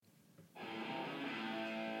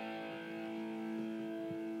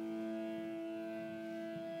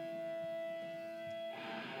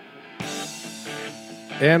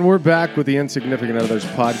And we're back with the Insignificant Others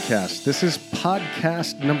podcast. This is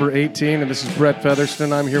podcast number 18, and this is Brett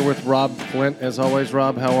Featherston. I'm here with Rob Flint. As always,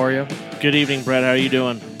 Rob, how are you? Good evening, Brett. How are you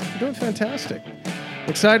doing? I'm doing fantastic.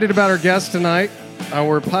 Excited about our guest tonight.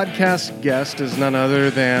 Our podcast guest is none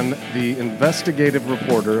other than the investigative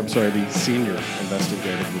reporter. The senior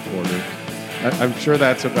investigative reporter. I'm sure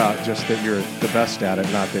that's about just that you're the best at it,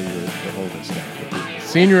 not that you're the oldest at it.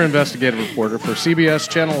 Senior investigative reporter for CBS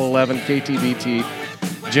Channel 11, KTBT,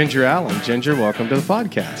 Ginger Allen. Ginger, welcome to the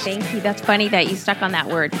podcast. Thank you. That's funny that you stuck on that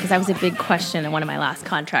word because that was a big question in one of my last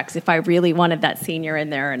contracts, if I really wanted that senior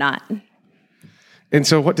in there or not. And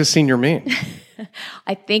so what does senior mean?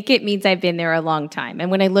 I think it means I've been there a long time. And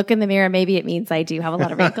when I look in the mirror, maybe it means I do have a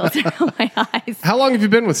lot of wrinkles around my eyes. How long have you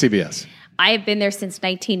been with CBS? I have been there since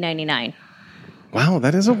 1999. Wow,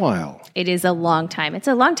 that is a while. It is a long time. It's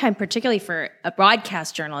a long time, particularly for a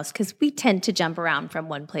broadcast journalist, because we tend to jump around from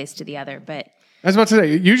one place to the other. But I was about to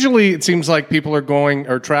say, usually it seems like people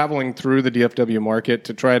are traveling through the DFW market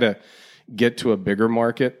to try to get to a bigger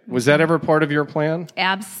market. Was that ever part of your plan?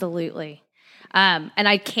 Absolutely. And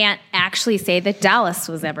I can't actually say that Dallas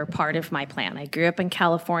was ever part of my plan. I grew up in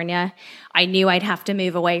California. I knew I'd have to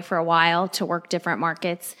move away for a while to work different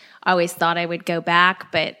markets. I always thought I would go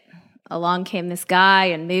back, but along came this guy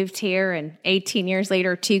and moved here, and 18 years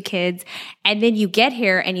later, 2 kids. And then you get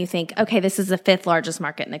here and you think, okay, this is the 5th largest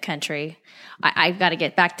market in the country. I've got to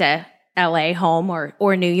get back to LA home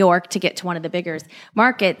or New York to get to one of the bigger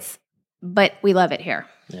markets, but we love it here.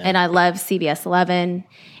 Yeah. And I love CBS 11,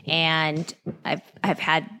 and I've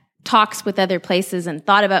had talks with other places and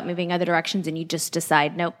thought about moving other directions, and you just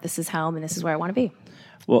decide, nope, this is home and this is where I want to be.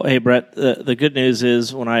 Well, hey, Brett, the good news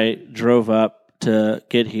is when I drove up to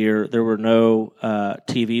get here, there were no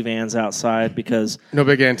TV vans outside because no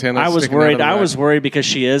big antennas. I was worried. I was worried because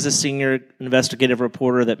she is a senior investigative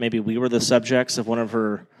reporter that maybe we were the subjects of one of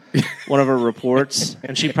her reports,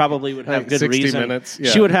 and she probably would have good reason. Minutes, yeah.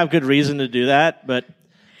 She would have good reason to do that, but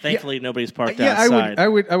thankfully nobody's parked outside. I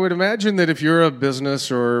would imagine that if you're a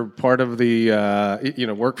business or part of the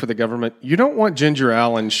work for the government, you don't want Ginger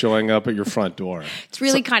Allen showing up at your front door. It's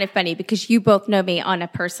really kind of funny because you both know me on a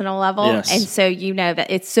personal level, yes. And so you know that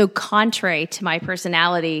it's so contrary to my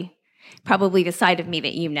personality, probably the side of me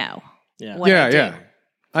that you know. Yeah.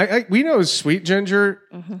 We know sweet Ginger.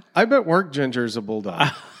 Mm-hmm. I bet work Ginger's a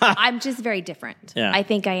bulldog. I'm just very different. Yeah. I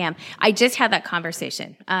think I am. I just had that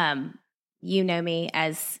conversation. You know me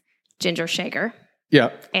as Ginger Shager. Yeah.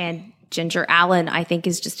 And Ginger Allen, I think,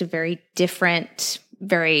 is just a very different,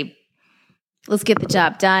 let's get the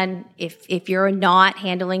job done. If you're not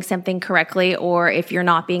handling something correctly, or if you're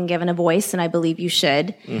not being given a voice, and I believe you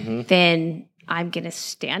should, mm-hmm. then I'm going to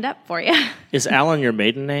stand up for you. Is Allen your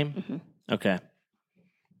maiden name? Mm-hmm.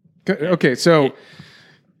 Okay, so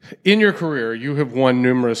in your career, you have won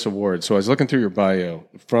numerous awards. So I was looking through your bio,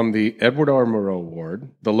 from the Edward R. Murrow Award,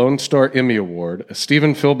 the Lone Star Emmy Award, a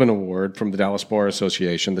Stephen Philbin Award from the Dallas Bar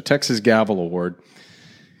Association, the Texas Gavel Award.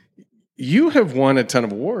 You have won a ton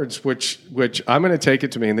of awards, which I'm going to take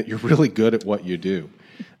it to mean that you're really good at what you do.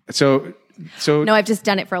 So no, I've just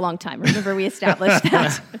done it for a long time. Remember, we established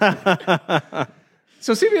that.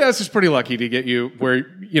 So CBS is pretty lucky to get you where,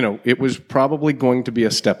 it was probably going to be a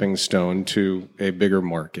stepping stone to a bigger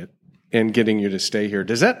market and getting you to stay here.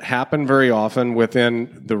 Does that happen very often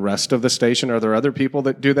within the rest of the station? Are there other people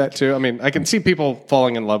that do that too? I mean, I can see people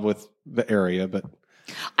falling in love with the area, but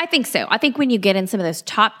I think so. I think when you get in some of those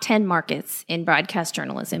top 10 markets in broadcast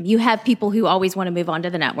journalism, you have people who always want to move on to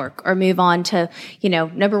the network or move on to,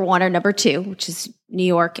 number 1 or number 2, which is New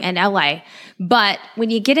York and LA. But when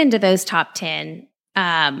you get into those top 10,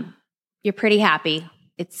 you're pretty happy.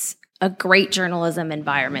 It's a great journalism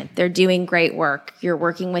environment. They're doing great work. You're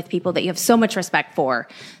working with people that you have so much respect for.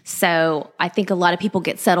 So I think a lot of people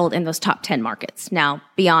get settled in those top 10 markets. Now,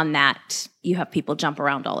 beyond that, you have people jump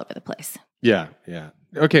around all over the place. Yeah.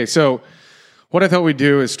 Okay, so what I thought we'd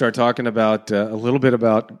do is start talking about a little bit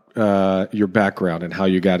about your background and how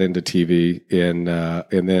you got into TV,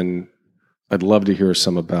 and then I'd love to hear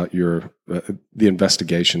some about your the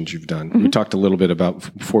investigations you've done. Mm-hmm. We talked a little bit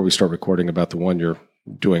about, before we start recording, about the one you're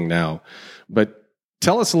doing now. But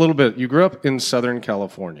tell us a little bit. You grew up in Southern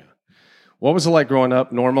California. What was it like growing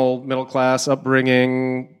up? Normal, middle class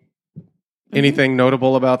upbringing? Anything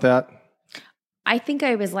notable about that? I think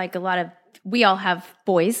I was like we all have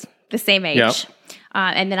boys the same age. Yep.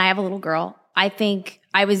 And then I have a little girl. I think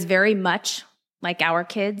I was very much like our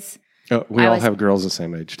kids. Oh, we all have girls the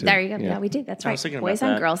same age, too. There you go. Yeah, we do. That's right. I was thinking Boys about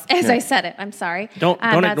and that. girls. As I said it. I'm sorry. Don't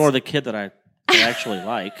ignore the kid that I I actually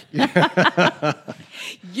like.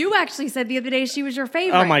 You actually said the other day she was your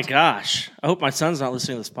favorite. Oh my gosh! I hope my son's not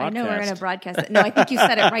listening to this podcast. I know we're going to broadcast it. No, I think you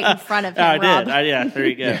said it right in front of him. I Rob. did. Yeah, there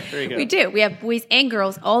you go. There you go. We do. We have boys and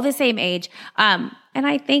girls, all the same age, and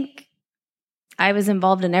I think I was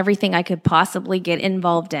involved in everything I could possibly get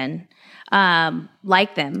involved in,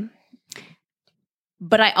 like them.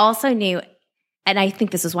 But I also knew, and I think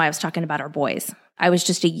this is why I was talking about our boys. I was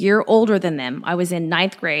just a year older than them. I was in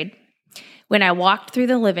 9th grade when I walked through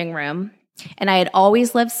the living room, and I had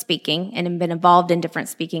always loved speaking and been involved in different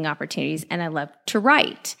speaking opportunities, and I loved to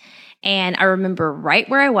write. And I remember right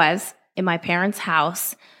where I was in my parents'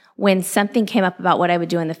 house when something came up about what I would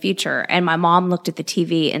do in the future, and my mom looked at the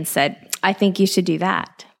TV and said, I think you should do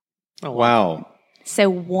that. Oh, wow. So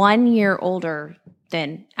 1 year older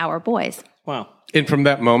than our boys. Wow. And from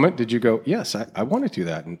that moment, did you go, yes, I want to do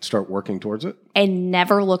that and start working towards it? And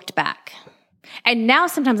never looked back. And now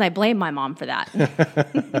sometimes I blame my mom for that.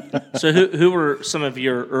 So who were some of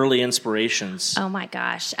your early inspirations? Oh my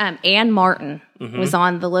gosh. Ann Martin was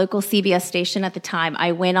on the local CBS station at the time.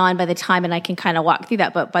 I went on by the time, and I can kind of walk through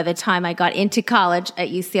that, but by the time I got into college at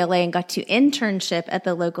UCLA and got to internship at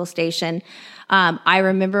the local station, I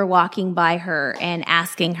remember walking by her and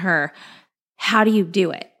asking her, how do you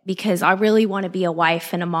do it? Because I really want to be a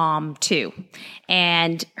wife and a mom too.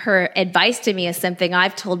 And her advice to me is something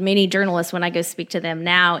I've told many journalists when I go speak to them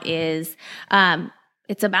now is,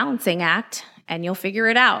 it's a balancing act and you'll figure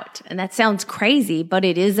it out. And that sounds crazy, but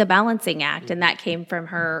it is a balancing act. And that came from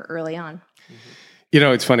her early on. You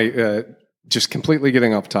know, it's funny, just completely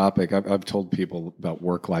getting off topic. I've told people about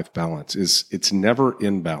work-life balance it's never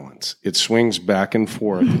in balance. It swings back and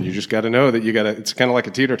forth, and you just got to know that it's kind of like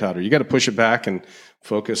a teeter-totter. You got to push it back and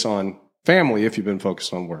focus on family if you've been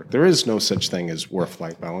focused on work. There is no such thing as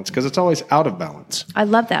work-life balance because it's always out of balance. I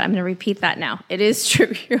love that. I'm going to repeat that now. It is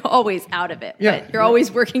true. You're always out of it, but you're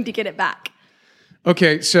always working to get it back.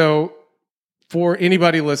 Okay, so for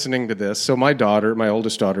anybody listening to this, so my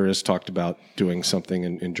oldest daughter has talked about doing something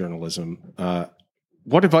in journalism.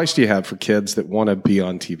 What advice do you have for kids that want to be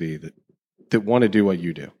on TV, that want to do what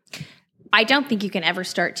you do? I don't think you can ever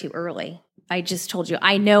start too early. I just told you,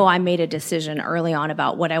 I know I made a decision early on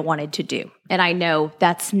about what I wanted to do. And I know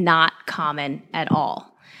that's not common at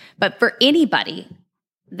all. But for anybody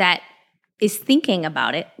that is thinking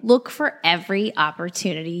about it, look for every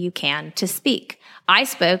opportunity you can to speak. I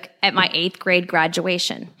spoke at my 8th grade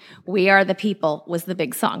graduation. We Are the People was the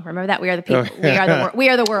big song. Remember that? We are the people. We are the world. We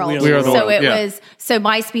are the world. So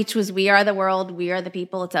my speech was, we are the world. We are the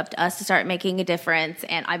people. It's up to us to start making a difference.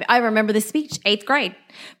 And I remember the speech, 8th grade,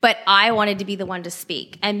 but I wanted to be the one to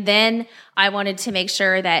speak. And then I wanted to make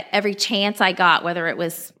sure that every chance I got, whether it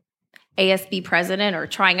was ASB president or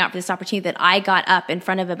trying out for this opportunity, that I got up in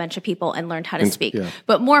front of a bunch of people and learned how to speak. Yeah.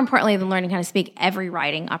 But more importantly than learning how to speak, every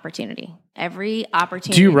writing opportunity.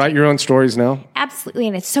 Do you write your own stories now? Absolutely.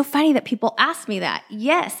 And it's so funny that people ask me that.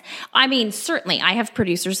 Yes. I mean, certainly I have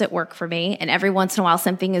producers that work for me, and every once in a while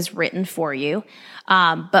something is written for you.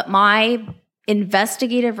 But my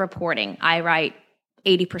investigative reporting, I write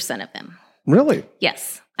 80% of them. Really?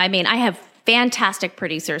 Yes. I mean, I have fantastic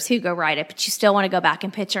producers who go write it, but you still want to go back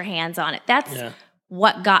and put your hands on it. That's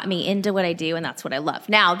what got me into what I do, and that's what I love.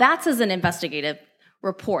 Now, that's as an investigative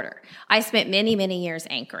reporter. I spent many, many years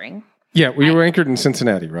anchoring. Yeah, well, you were anchored in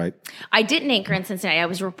Cincinnati, right? I didn't anchor in Cincinnati. I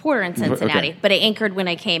was a reporter in Cincinnati, but I anchored when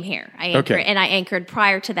I came here. And I anchored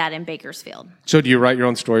prior to that in Bakersfield. So do you write your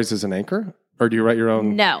own stories as an anchor, or do you write your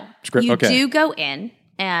own script? You do go in,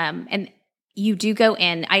 and you do go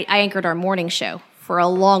in. I anchored our morning show for a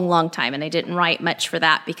long, long time, and I didn't write much for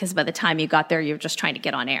that because by the time you got there, you were just trying to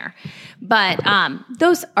get on air. But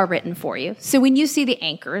those are written for you. So when you see the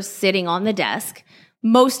anchors sitting on the desk,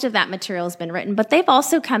 most of that material has been written, but they've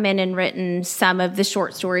also come in and written some of the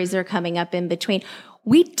short stories that are coming up in between.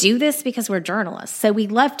 We do this because we're journalists, so we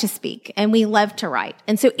love to speak and we love to write.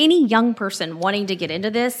 And so any young person wanting to get into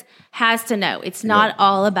this has to know it's not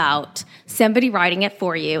all about somebody writing it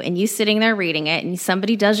for you and you sitting there reading it and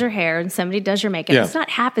somebody does your hair and somebody does your makeup. It's not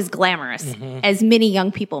half as glamorous as many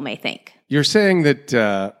young people may think. You're saying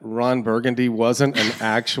that Ron Burgundy wasn't an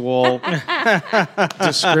actual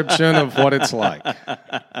description of what it's like?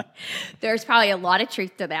 There's probably a lot of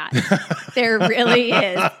truth to that. There really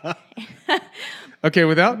is. Okay,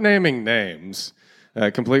 without naming names,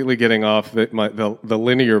 completely getting off the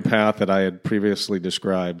linear path that I had previously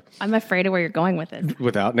described. I'm afraid of where you're going with it.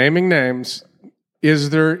 Without naming names,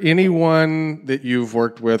 is there anyone that you've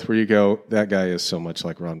worked with where you go, that guy is so much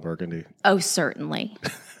like Ron Burgundy? Oh, certainly.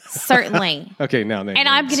 Certainly. Okay, now name and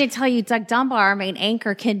I'm names. going to tell you, Doug Dunbar, our main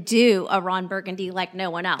anchor, can do a Ron Burgundy like no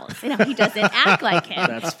one else. He doesn't act like him.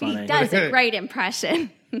 That's funny. He does a great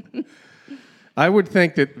impression. I would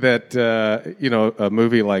think that a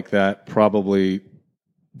movie like that probably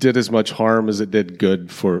did as much harm as it did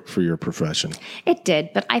good for your profession. It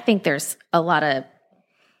did, but I think there's a lot of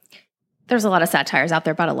satires out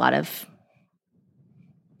there about a lot of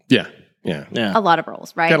Yeah. a lot of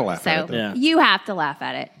roles, right? Gotta laugh so at it, though. you have to laugh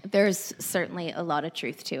at it. There's certainly a lot of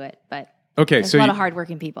truth to it, but Okay, there's so a lot of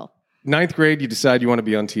hardworking people. 9th grade, you decide you want to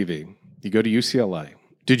be on TV. You go to UCLA.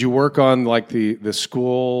 Did you work on like the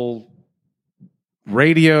school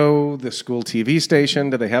radio, the school TV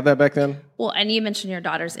station? Did they have that back then? Well, and you mentioned your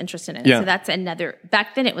daughter's interest in it. Yeah. So that's another.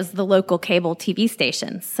 Back then, it was the local cable TV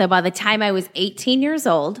stations. So by the time I was 18 years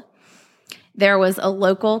old, there was a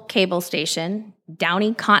local cable station,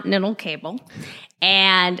 Downey Continental Cable,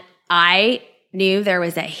 and I knew there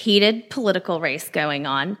was a heated political race going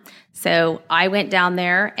on. So I went down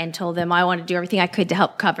there and told them I wanted to do everything I could to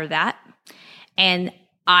help cover that. And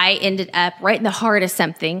I ended up right in the heart of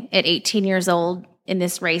something at 18 years old in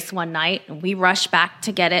this race one night, and we rushed back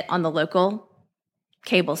to get it on the local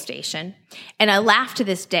cable station. And I laugh to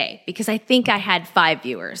this day because I think I had 5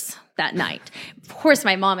 viewers that night. Of course,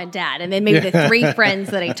 my mom and dad, and then maybe the 3 friends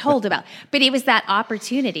that I told about. But it was that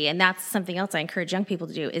opportunity, and that's something else I encourage young people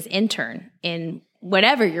to do, is intern in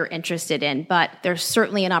whatever you're interested in. But there's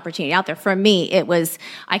certainly an opportunity out there. For me, it was,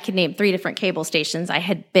 I could name 3 different cable stations I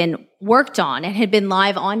had been worked on and had been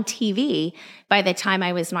live on TV by the time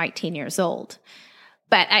I was 19 years old.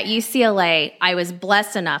 But at UCLA, I was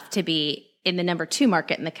blessed enough to be in the number 2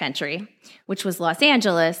 market in the country, which was Los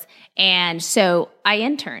Angeles. And so I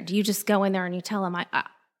interned. You just go in there and you tell them,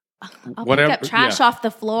 I'll pick up trash off the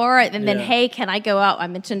floor. And then, hey, can I go out? I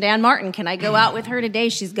mentioned Dan Martin. Can I go out with her today?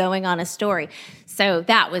 She's going on a story. So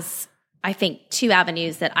that was, I think, 2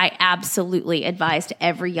 avenues that I absolutely advise to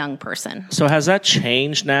every young person. So has that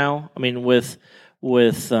changed now? I mean, with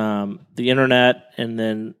the internet and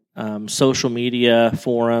then social media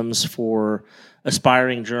forums for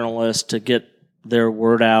aspiring journalists to get their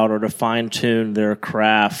word out or to fine-tune their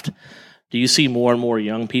craft, do you see more and more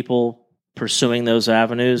young people pursuing those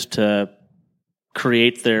avenues to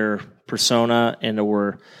create their persona and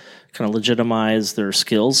or kind of legitimize their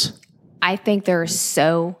skills? I think there are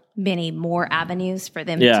so many more avenues for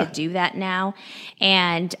them to do that now.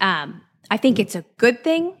 And I think it's a good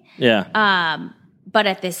thing. Yeah. But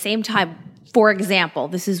at the same time, for example,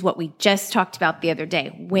 this is what we just talked about the other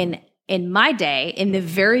day. When in my day, in the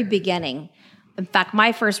very beginning, in fact,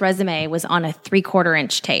 my first resume was on a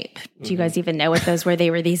 3/4-inch tape. Do you guys even know what those were?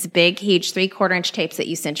 They were these big, huge 3/4-inch tapes that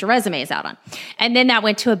you sent your resumes out on. And then that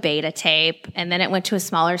went to a beta tape, and then it went to a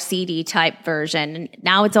smaller CD type version. And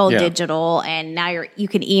now it's all digital, and now you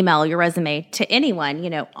can email your resume to anyone,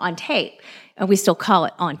 on tape. And we still call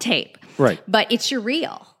it on tape. Right. But it's your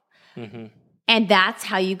reel. Mm-hmm. And that's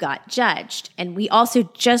how you got judged. And we also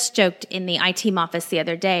just joked in the IT office the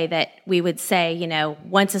other day that we would say,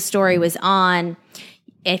 once a story was on,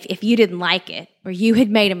 if you didn't like it or you had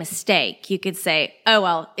made a mistake, you could say, oh,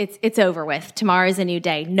 well, it's over with. Tomorrow's a new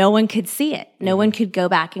day. No one could see it. No one could go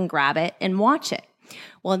back and grab it and watch it.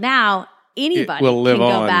 Well, now anybody can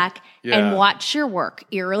go back and watch your work.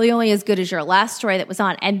 You're really only as good as your last story that was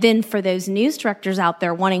on. And then for those news directors out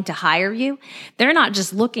there wanting to hire you, they're not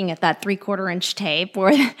just looking at that 3/4-inch tape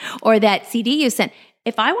or that CD you sent.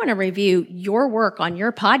 If I want to review your work on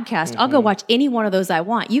your podcast, I'll go watch any one of those I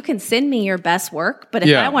want. You can send me your best work, but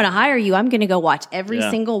if I want to hire you, I'm going to go watch every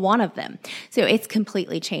single one of them. So it's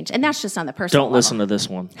completely changed. And that's just on the personal level. Don't listen to this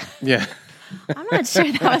one. Yeah. I'm not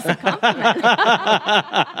sure that was a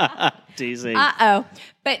compliment. Teasing. Uh-oh.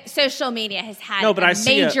 But social media has had a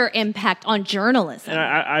major impact on journalism.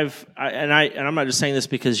 And I'm not just saying this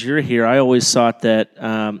because you're here. I always thought that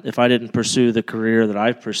if I didn't pursue the career that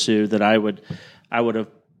I've pursued, that I would have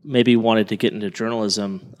maybe wanted to get into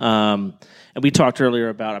journalism. And we talked earlier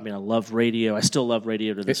about, I love radio. I still love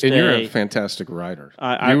radio to this day. And you're a fantastic writer.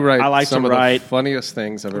 I like some to of write. The funniest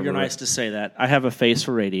things I've ever You're read. nice to say that. I have a face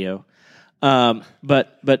for radio.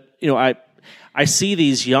 But I see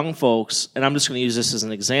these young folks, and I'm just going to use this as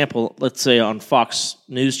an example, let's say on Fox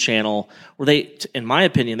News Channel, where they, in my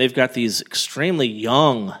opinion, they've got these extremely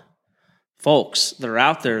young folks that are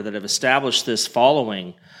out there that have established this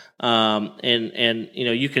following. And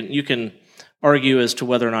you can argue as to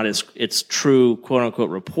whether or not it's true, quote unquote,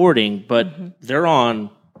 reporting, but they're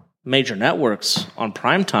on major networks on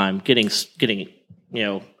primetime getting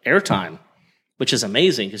airtime, which is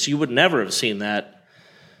amazing because you would never have seen that,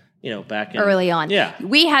 back in early on. Yeah.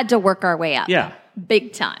 We had to work our way up. Yeah.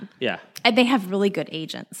 Big time. Yeah. And they have really good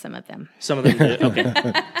agents, some of them. Some of them do.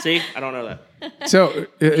 Okay. See, I don't know that. So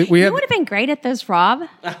You would have been great at those, Rob.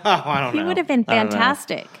 Oh, I don't know. You would have been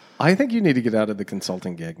fantastic. I think you need to get out of the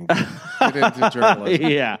consulting gig and get into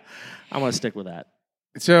journalism. Yeah, I'm going to stick with that.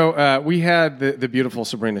 So we had the beautiful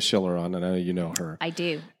Sabrina Schiller on, and I know you know her. I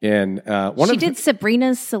do. And she did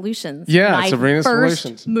Sabrina's Solutions. Yeah, when Sabrina's I first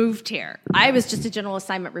Solutions. moved here. I was just a general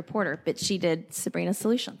assignment reporter, but she did Sabrina's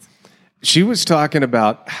Solutions. She was talking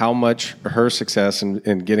about how much her success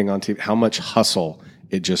in getting on TV, how much hustle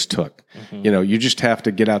it just took. Mm-hmm. You know, you just have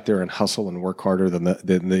to get out there and hustle and work harder than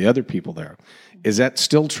the other people there. Is that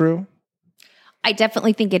still true? I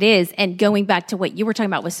definitely think it is. And going back to what you were talking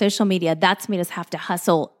about with social media, that's made us have to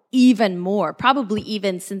hustle even more, probably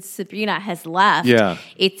even since Sabrina has left. Yeah.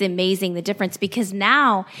 It's amazing the difference, because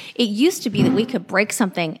now it used to be that we could break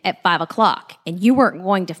something at 5 o'clock and you weren't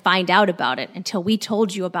going to find out about it until we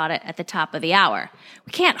told you about it at the top of the hour.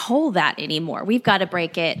 We can't hold that anymore. We've got to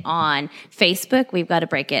break it on Facebook. We've got to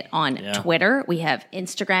break it on Twitter. We have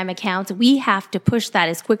Instagram accounts. We have to push that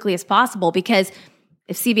as quickly as possible, because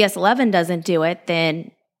if CBS 11 doesn't do it,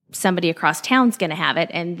 then somebody across town's going to have it,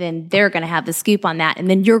 and then they're going to have the scoop on that, and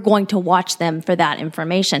then you're going to watch them for that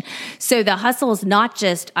information. So the hustle is not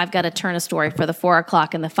just, I've got to turn a story for the 4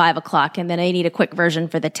 o'clock and the 5 o'clock, and then I need a quick version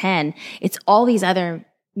for the 10. It's all these other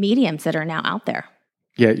mediums that are now out there.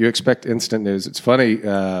 Yeah, you expect instant news. It's funny.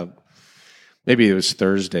 Maybe it was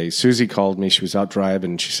Thursday. Susie called me. She was out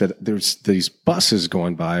driving. She said, there's these buses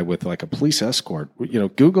going by with like a police escort. You know,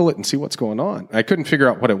 Google it and see what's going on. I couldn't figure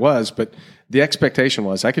out what it was, but the expectation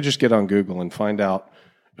was I could just get on Google and find out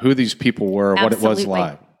who these people were, what it was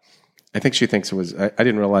live. I think she thinks it was, I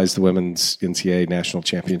didn't realize the women's NCAA national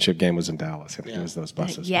championship game was in Dallas. I think it was those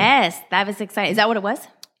buses. Yes, that was exciting. Is that what it was?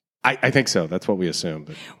 I think so. That's what we assume.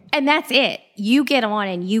 But. And that's it. You get on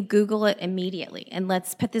and you Google it immediately. And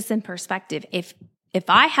let's put this in perspective. If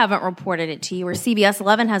I haven't reported it to you, or CBS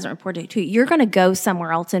 11 hasn't reported it to you, you're going to go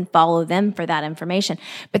somewhere else and follow them for that information.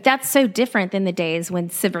 But that's so different than the days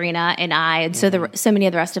when Sabrina and I and so many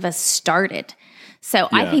of the rest of us started. So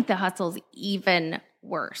I think the hustle's even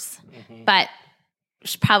worse. Mm-hmm. But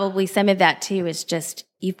probably some of that too is just,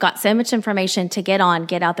 you've got so much information to get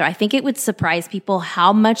out there. I think it would surprise people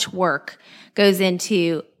how much work goes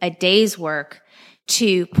into a day's work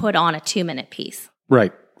to put on a 2-minute piece.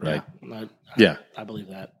 Right. I believe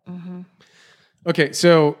that. Mm-hmm. Okay,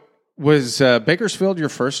 so was Bakersfield your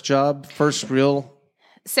first job, first real?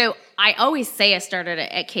 So I always say I started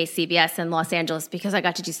at KCBS in Los Angeles because I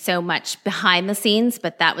got to do so much behind the scenes,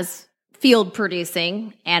 but that was field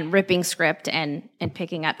producing and ripping script and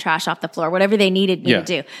picking up trash off the floor, whatever they needed me to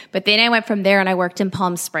do. But then I went from there and I worked in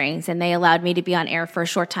Palm Springs, and they allowed me to be on air for a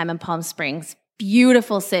short time in Palm Springs.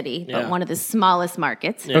 Beautiful city, but one of the smallest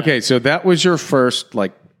markets. Yeah. Okay, so that was your first,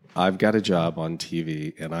 like, I've got a job on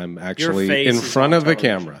TV and I'm actually in front of the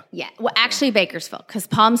camera. Yeah. Well, actually Bakersfield, because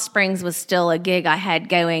Palm Springs was still a gig I had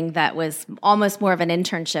going that was almost more of an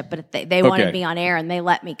internship, but they wanted me on air and they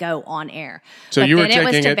let me go on air. So but you were then taking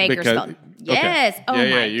it was to it Bakersfield. because... Yes. Okay. Oh my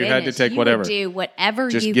goodness. You had to take whatever. You would do whatever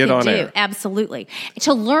Just you get could on do. air. Absolutely.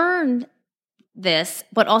 To learn this,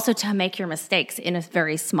 but also to make your mistakes in a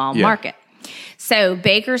very small market. So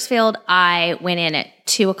Bakersfield, I went in at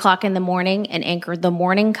 2 o'clock in the morning and anchored the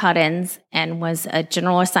morning cut-ins and was a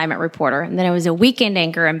general assignment reporter. And then I was a weekend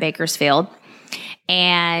anchor in Bakersfield.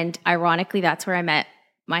 And ironically, that's where I met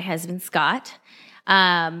my husband, Scott.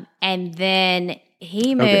 And then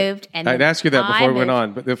he moved. And I'd ask you that before we went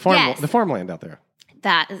on, but the farmland out there.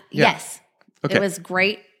 Yes. Okay. It was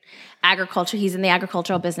great. Agriculture. He's in the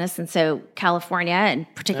agricultural business. And so California, and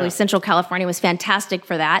particularly Central California, was fantastic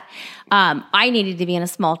for that. I needed to be in a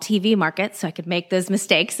small TV market so I could make those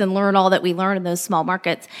mistakes and learn all that we learned in those small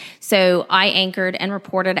markets. So I anchored and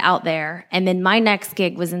reported out there. And then my next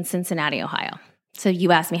gig was in Cincinnati, Ohio. So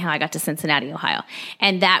you asked me how I got to Cincinnati, Ohio.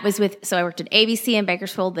 And that was so I worked at ABC in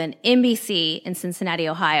Bakersfield, then NBC in Cincinnati,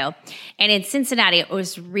 Ohio. And in Cincinnati, I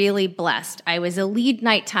was really blessed. I was a lead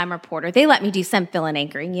nighttime reporter. They let me do some fill-in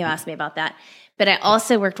anchoring. You asked me about that. But I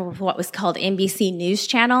also worked with what was called NBC News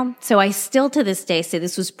Channel. So I still to this day say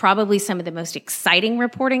this was probably some of the most exciting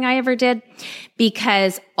reporting I ever did,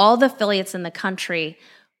 because all the affiliates in the country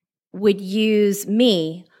would use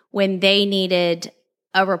me when they needed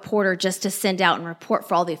a reporter just to send out and report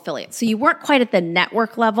for all the affiliates. So you weren't quite at the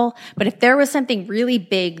network level, but if there was something really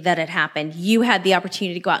big that had happened, you had the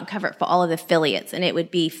opportunity to go out and cover it for all of the affiliates, and it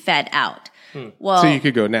would be fed out. Well, so you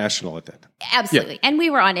could go national at that. Absolutely. Yeah. And we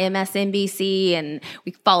were on MSNBC, and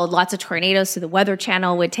we followed lots of tornadoes, so the Weather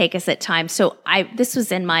Channel would take us at times. So this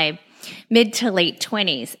was in my mid to late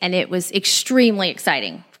 20s, and it was extremely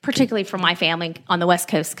exciting particularly for my family on the West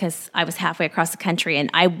Coast, because I was halfway across the country, and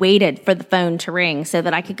I waited for the phone to ring so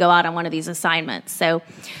that I could go out on one of these assignments. So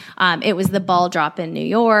it was the ball drop in New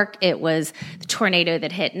York. It was the tornado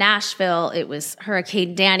that hit Nashville. It was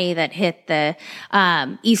Hurricane Danny that hit the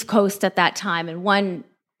East Coast at that time, and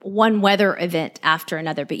one weather event after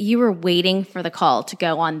another. But you were waiting for the call to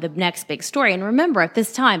go on the next big story. And remember, at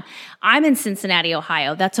this time, I'm in Cincinnati,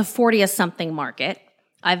 Ohio. That's a 40-something market.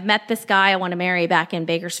 I've met this guy I want to marry back in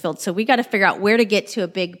Bakersfield. So we got to figure out where to get to a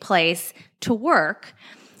big place to work.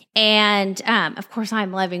 And, of course,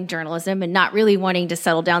 I'm loving journalism and not really wanting to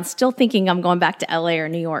settle down, still thinking I'm going back to LA or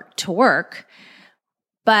New York to work.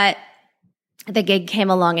 But the gig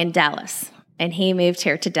came along in Dallas, and he moved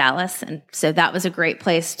here to Dallas. And so that was a great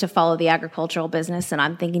place to follow the agricultural business. And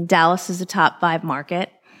I'm thinking Dallas is a top 5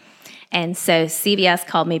 market. And so CBS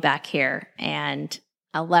called me back here, and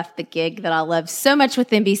I left the gig that I loved so much with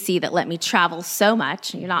NBC that let me travel so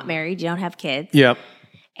much. You're not married, you don't have kids. Yep.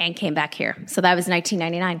 And came back here. So that was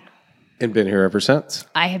 1999. And been here ever since.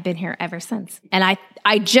 I have been here ever since. And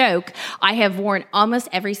I joke, I have worn almost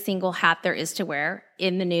every single hat there is to wear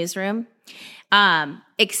in the newsroom,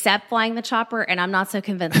 except flying the chopper. And I'm not so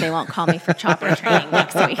convinced they won't call me for chopper training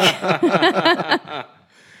next week.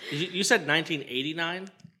 You said 1989?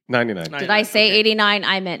 99. Did I say 89?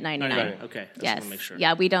 I meant 99. 99. Okay. Just Yes. want to make sure.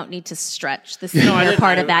 Yeah, we don't need to stretch the senior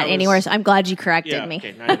part of that anywhere. So I'm glad you corrected me.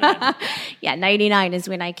 Okay, 99. Yeah, 99 is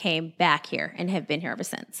when I came back here and have been here ever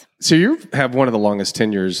since. So you have one of the longest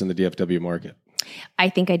tenures in the DFW market. I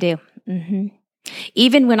think I do. Mm-hmm.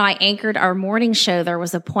 Even when I anchored our morning show, there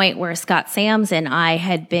was a point where Scott Sams and I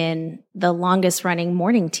had been the longest running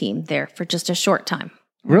morning team there for just a short time.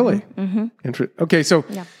 Really? Mm-hmm. Okay, so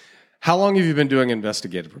Yeah. how long have you been doing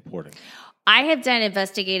investigative reporting? I have done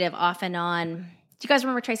investigative off and on. Do you guys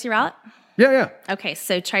remember Tracy Rowlett? Yeah. Okay,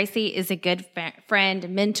 so Tracy is a good friend,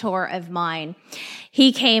 mentor of mine.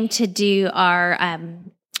 He came to do our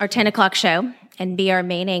 10 o'clock show and be our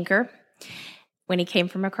main anchor when he came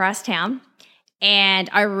from across town. And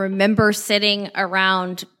I remember sitting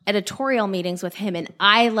around editorial meetings with him, and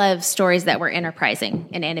I love stories that were enterprising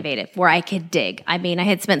and innovative, where I could dig. I mean, I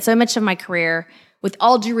had spent so much of my career, with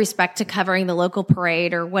all due respect to covering the local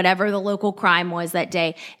parade or whatever the local crime was that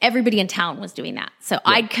day. Everybody in town was doing that. So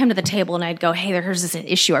I'd come to the table and I'd go, hey, there's this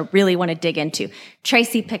issue I really want to dig into.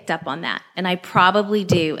 Tracy picked up on that. And I probably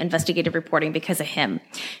do investigative reporting because of him,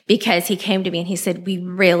 because he came to me and he said, we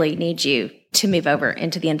really need you to move over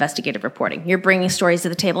into the investigative reporting. You're bringing stories to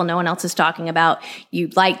the table no one else is talking about. You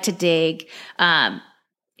like to dig.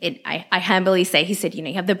 I humbly say, he said,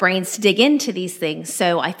 you have the brains to dig into these things,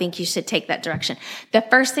 so I think you should take that direction. The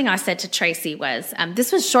first thing I said to Tracy was,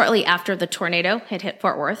 this was shortly after the tornado had hit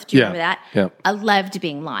Fort Worth. Do you remember that? Yeah. I loved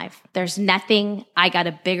being live. There's nothing I got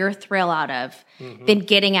a bigger thrill out of than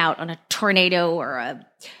getting out on a tornado or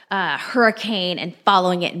a hurricane and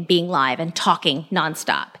following it and being live and talking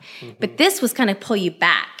nonstop. But this was going to pull you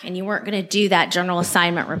back, and you weren't going to do that general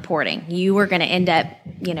assignment reporting. You were going to end up,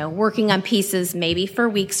 working on pieces maybe for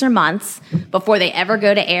weeks or months before they ever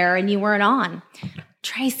go to air and you weren't on.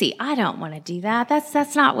 Tracy, I don't want to do that.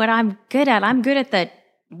 That's not what I'm good at. I'm good at the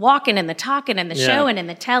walking and the talking and the showing and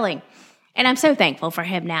the telling. And I'm so thankful for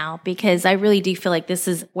him now, because I really do feel like this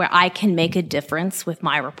is where I can make a difference with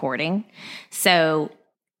my reporting. So,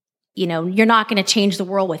 you're not going to change the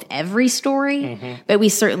world with every story, but we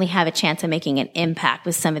certainly have a chance of making an impact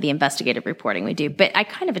with some of the investigative reporting we do. But I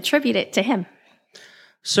kind of attribute it to him.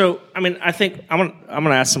 So, I think I'm going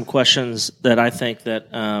to ask some questions that I think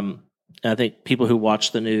people who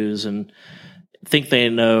watch the news and think they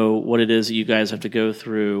know what it is that you guys have to go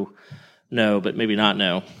through know, but maybe not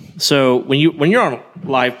know. So when you're on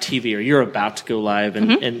live TV or you're about to go live, and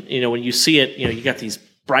when you see it, you got these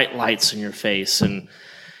bright lights in your face, and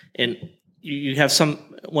you have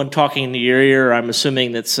someone talking in your ear, I'm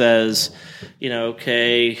assuming, that says,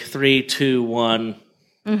 okay, 3, 2, 1,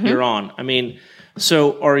 you're on.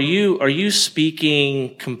 So are you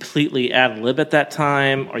speaking completely ad lib at that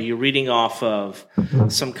time? Are you reading off of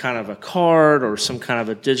some kind of a card or some kind of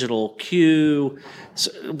a digital cue?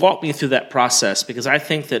 So walk me through that process, because I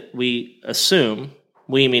think that we assume,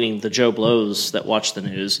 we meaning the Joe Blows that watch the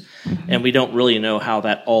news, and we don't really know how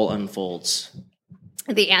that all unfolds.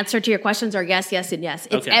 The answer to your questions are yes, yes, and yes.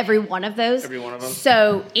 It's Okay. every one of those. Every one of them?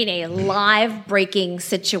 So in a live breaking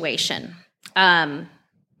situation,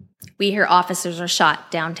 we hear officers are shot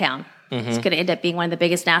downtown. It's going to end up being one of the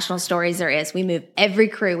biggest national stories there is. We move every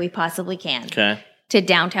crew we possibly can to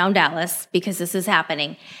downtown Dallas because this is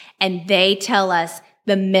happening. And they tell us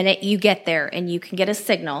the minute you get there and you can get a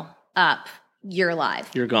signal up, you're live.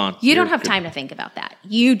 You're gone. You don't have time to think about that.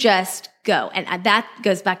 You just go. And that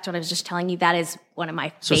goes back to what I was just telling you. That is one of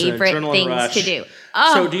my So it's an favorite adrenaline things rush. to do.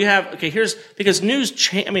 So do you have, because news,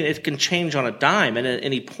 it can change on a dime and at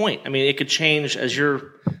any point. I mean, it could change as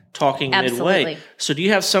you're talking Absolutely. midway. So do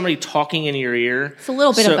you have somebody talking in your ear? It's a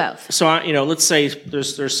little bit of both. So, let's say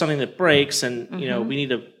there's something that breaks and, we need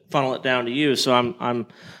to funnel it down to you. So I'm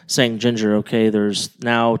saying, Ginger, okay, there's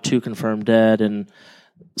now 2 confirmed dead and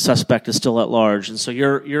suspect is still at large. And so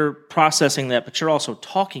you're processing that, but you're also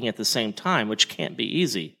talking at the same time, which can't be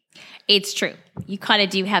easy. It's true. You kind of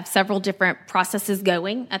do have several different processes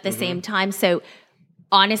going at the same time. So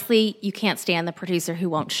honestly, you can't stand the producer who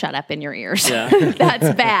won't shut up in your ears. Yeah.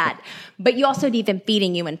 That's bad. But you also need them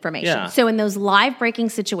feeding you information. Yeah. So in those live breaking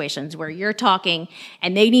situations where you're talking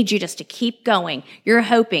and they need you just to keep going, you're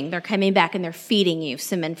hoping they're coming back and they're feeding you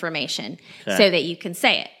some information so that you can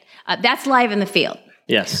say it. That's live in the field.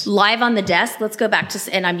 Yes. Live on the desk, let's go back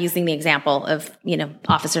to, and I'm using the example of,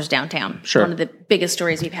 officers downtown. Sure. One of the biggest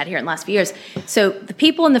stories we've had here in the last few years. So the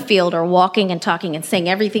people in the field are walking and talking and saying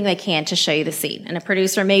everything they can to show you the scene. And a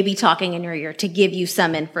producer may be talking in your ear to give you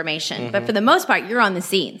some information. But for the most part, you're on the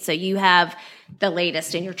scene. So you have the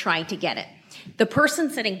latest and you're trying to get it. The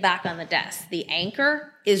person sitting back on the desk, the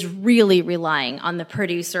anchor, is really relying on the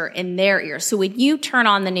producer in their ear. So when you turn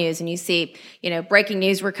on the news and you see, breaking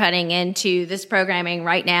news, we're cutting into this programming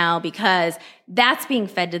right now, because that's being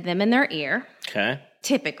fed to them in their ear,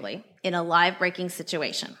 typically in a live breaking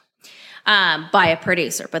situation by a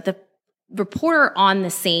producer. But the reporter on the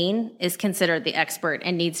scene is considered the expert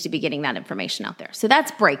and needs to be getting that information out there. So that's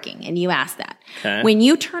breaking, and you ask that. Okay. When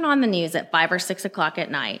you turn on the news at 5 or 6 o'clock at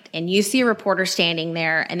night and you see a reporter standing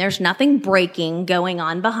there and there's nothing breaking going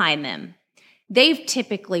on behind them, they've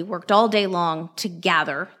typically worked all day long to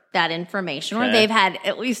gather that information, or they've had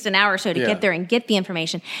at least an hour or so to get there and get the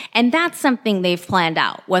information. And that's something they've planned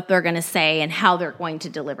out, what they're going to say and how they're going to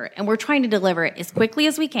deliver it. And we're trying to deliver it as quickly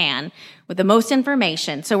as we can with the most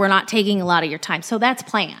information, so we're not taking a lot of your time. So that's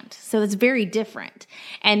planned. So it's very different.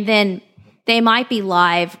 And then they might be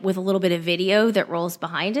live with a little bit of video that rolls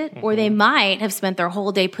behind it, or they might have spent their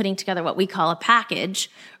whole day putting together what we call a package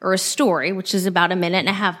or a story, which is about a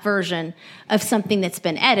 1.5-minute version of something that's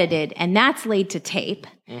been edited, and that's laid to tape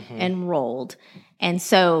and rolled. And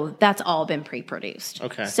so that's all been pre-produced.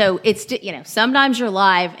 Okay. So it's, sometimes you're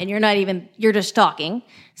live and you're just talking.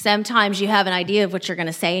 Sometimes you have an idea of what you're going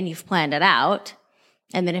to say and you've planned it out.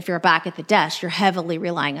 And then if you're back at the desk, you're heavily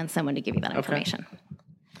relying on someone to give you that information.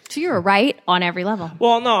 So you're right on every level.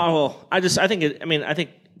 I think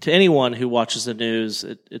to anyone who watches the news,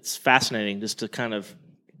 it's fascinating just to kind of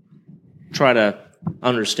try to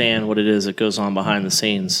understand what it is that goes on behind the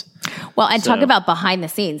scenes. Well, and talk about behind the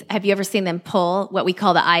scenes. Have you ever seen them pull what we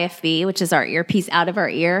call the IFB, which is our earpiece, out of our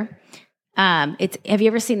ear? Have you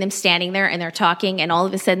ever seen them standing there and they're talking, and all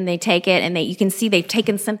of a sudden they take it and you can see they've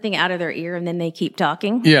taken something out of their ear and then they keep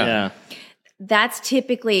talking? Yeah. That's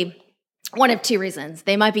typically one of 2 reasons.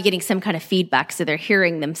 They might be getting some kind of feedback, so they're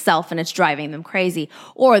hearing themselves and it's driving them crazy.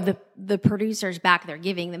 Or the producer's back there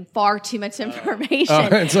giving them far too much information,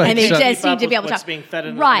 and they just need to be able to talk. What's being fed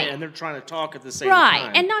in and they're trying to talk at the same time.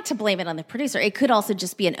 Right, and not to blame it on the producer. It could also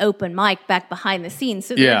just be an open mic back behind the scenes,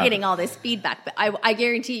 so they're getting all this feedback. But I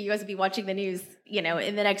guarantee you guys will be watching the news, in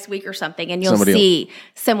the next week or something, and you'll see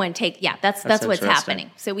someone take. Yeah, that's what's happening.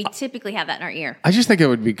 So we typically have that in our ear. I just think it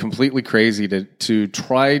would be completely crazy to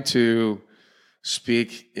try to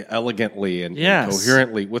speak elegantly and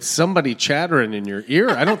coherently with somebody chattering in your ear.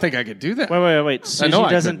 I don't think I could do that. Wait. Susie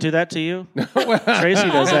doesn't do that to you? Tracy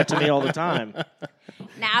does that to me all the time.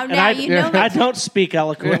 Now I don't speak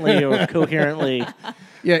eloquently or coherently.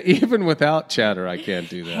 Yeah, even without chatter, I can't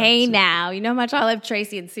do that. Hey, now, you know how much I love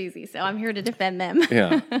Tracy and Susie, so I'm here to defend them.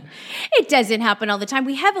 Yeah. It doesn't happen all the time.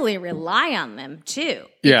 We heavily rely on them, too.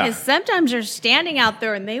 Yeah. Because sometimes you're standing out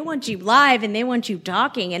there and they want you live and they want you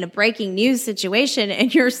talking in a breaking news situation,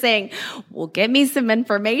 and you're saying, well, give me some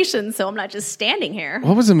information so I'm not just standing here.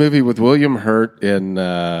 What was the movie with William Hurt in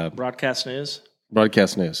Broadcast News?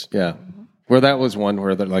 Broadcast News, yeah. Where that was one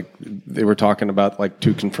where they were talking about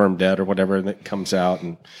 2 confirmed dead or whatever, and it comes out,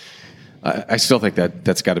 and I still think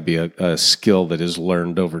that's got to be a skill that is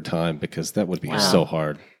learned over time, because that would be so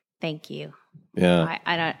hard. Thank you. Yeah,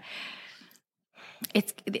 I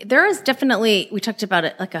don't. There is definitely, we talked about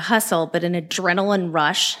it like a hustle, but an adrenaline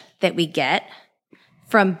rush that we get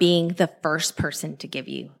from being the first person to give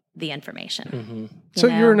you the information. Mm-hmm. So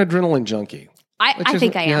you're an adrenaline junkie. I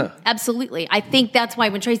think I am. Yeah. Absolutely. I think that's why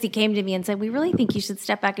when Tracy came to me and said, we really think you should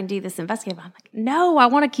step back and do this investigative, I'm like, no, I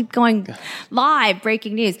want to keep going live,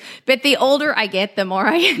 breaking news. But the older I get, the more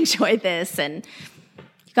I enjoy this. And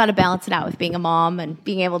you got to balance it out with being a mom and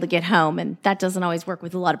being able to get home, and that doesn't always work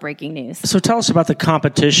with a lot of breaking news. So tell us about the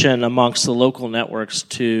competition amongst the local networks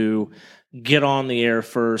to get on the air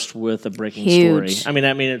first with a breaking Huge. story.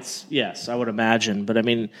 I mean, it's yes, I would imagine, but I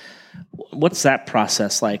mean, what's that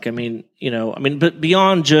process like? I mean, but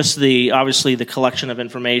beyond just obviously the collection of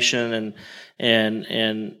information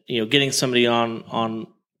and getting somebody on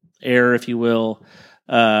air, if you will,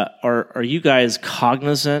 are you guys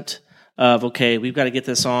cognizant of, okay, we've got to get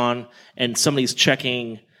this on, and somebody's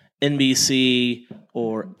checking NBC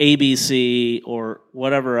or ABC or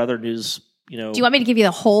whatever other news, Do you want me to give you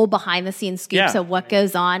the whole behind-the-scenes scoops Yeah. of what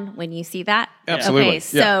goes on when you see that? Absolutely. Okay,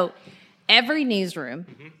 so every newsroom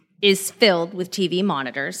is filled with TV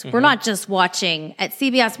monitors. We're not just watching, at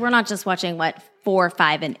CBS, we're not just watching what 4,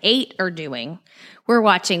 5, and 8 are doing. We're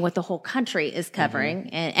watching what the whole country is covering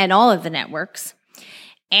and all of the networks.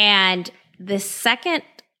 And the second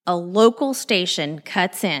a local station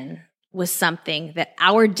cuts in with something that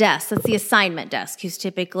our desk, that's the assignment desk, who's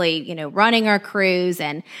typically, running our crews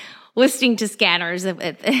and listening to scanners,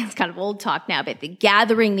 it's kind of old talk now, but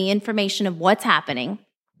gathering the information of what's happening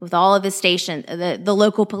with all of the stations, the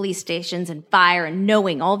local police stations and fire, and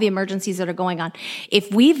knowing all the emergencies that are going on.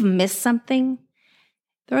 If we've missed something,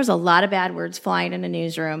 there's a lot of bad words flying in a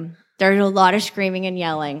newsroom. There's a lot of screaming and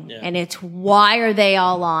yelling, and it's why are they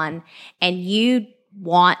all on? And you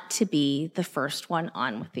want to be the first one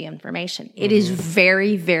on with the information. It is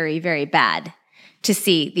very, very, very bad to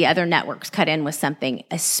see the other networks cut in with something,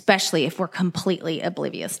 especially if we're completely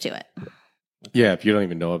oblivious to it. Yeah, if you don't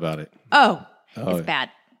even know about it. It's bad.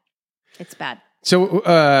 It's bad. So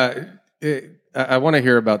I want to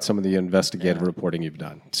hear about some of the investigative reporting you've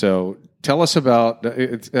done. So tell us about,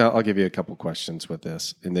 I'll give you a couple questions with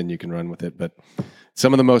this, and then you can run with it. But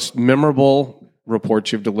some of the most memorable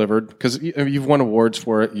reports you've delivered, because you've won awards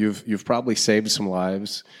for it. You've probably saved some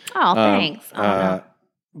lives. Oh, thanks.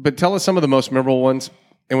 But tell us some of the most memorable ones.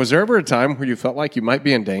 And was there ever a time where you felt like you might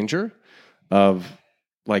be in danger of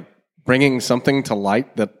like bringing something to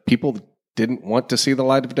light that people didn't want to see the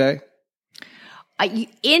light of day?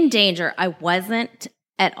 In danger, I wasn't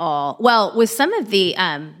at all. Well, with some of the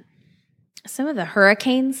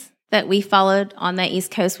hurricanes that we followed on the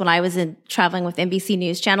East Coast when I was traveling with NBC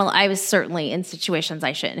News Channel, I was certainly in situations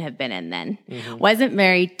I shouldn't have been in then. Wasn't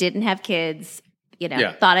married, didn't have kids,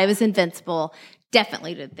 thought I was invincible,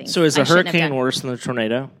 definitely did things. So is a hurricane worse than a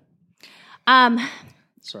tornado?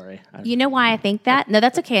 Sorry. You know why I think that? No,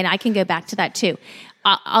 that's okay, and I can go back to that too.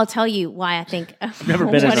 I'll tell you why I think. I've never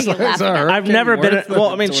been in I've never been in. Well,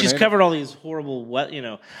 I mean, she's covered all these horrible wet.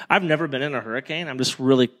 I've never been in a hurricane. I'm just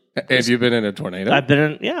really. Have you been in a tornado? I've been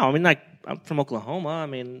in. Yeah, I mean, I'm from Oklahoma. I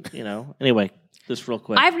mean, Anyway, just real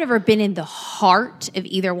quick. I've never been in the heart of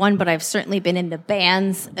either one, but I've certainly been in the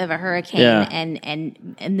bands of a hurricane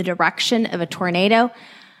and in the direction of a tornado.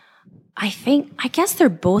 I guess they're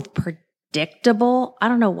both predictable. I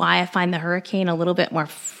don't know why I find the hurricane a little bit more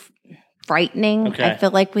frightening. Okay. I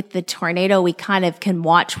feel like with the tornado, we kind of can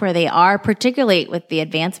watch where they are, particularly with the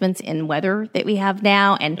advancements in weather that we have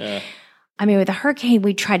now. And I mean, with a hurricane,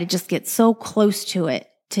 we try to just get so close to it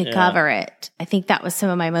to cover it. I think that was some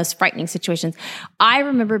of my most frightening situations. I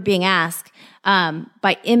remember being asked by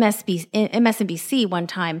MSNBC one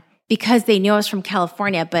time, because they knew I was from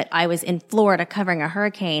California, but I was in Florida covering a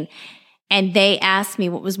hurricane. And they asked me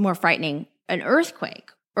what was more frightening, an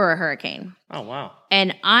earthquake or a hurricane. Oh, wow.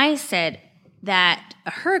 And I said that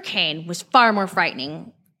a hurricane was far more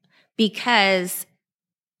frightening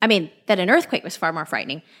that an earthquake was far more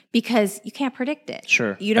frightening because you can't predict it.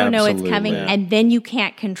 Sure. You don't know it's coming, yeah. and then you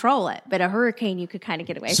can't control it. But a hurricane, you could kind of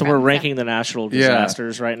get away from. So we're ranking the natural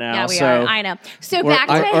disasters right now. Yeah, we are. I know. So back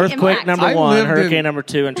to earthquake impact. number 1, hurricane number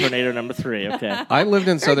 2, and tornado number 3. Okay. I lived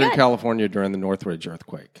in Southern California during the Northridge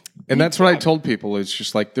earthquake. And that's what I told people. It's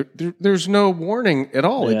just like there's no warning at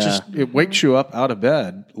all. Yeah. It wakes you up out of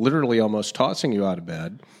bed, literally almost tossing you out of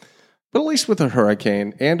bed. But at least with a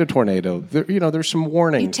hurricane and a tornado, there's some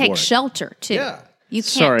warning. You take shelter too. Yeah. You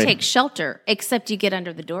can't take shelter except you get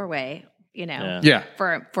under the doorway,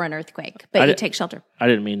 for an earthquake. But you take shelter. I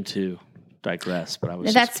didn't mean to digress, but I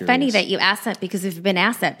was. That's funny that you asked that because we've been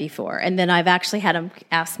asked that before, and then I've actually had them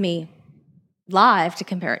ask me live to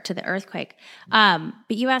compare it to the earthquake. But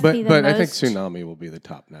you asked me the most. But I think tsunami will be the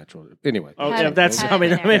top natural. Anyway. Oh, yeah, that's. I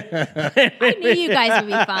mean, I knew you guys would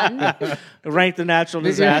be fun. Rank the natural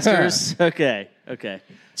disasters. Okay.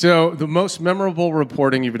 So the most memorable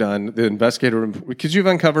reporting you've done, the investigator, because you've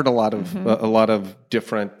uncovered a lot of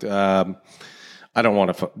different. I don't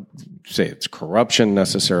want to say it's corruption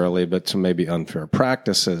necessarily, but some maybe unfair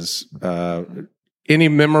practices. Any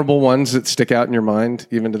memorable ones that stick out in your mind,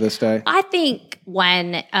 even to this day? I think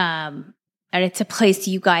when, and it's a place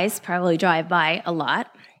you guys probably drive by a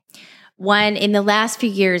lot. One in the last few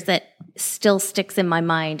years that still sticks in my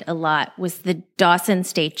mind a lot was the Dawson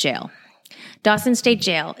State Jail. Dawson State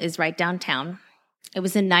Jail is right downtown. It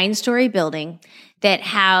was a 9-story building that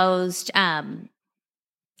housed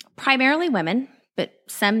primarily women, but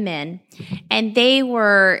some men. And they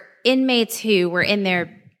were inmates who were in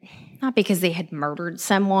there not because they had murdered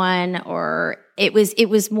someone, or it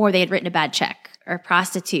was more they had written a bad check or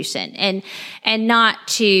prostitution, and not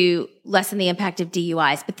to lessen the impact of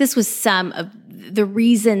DUIs, but this was some of the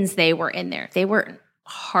reasons they were in there. They were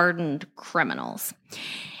hardened criminals.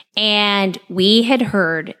 And we had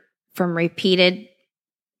heard from repeated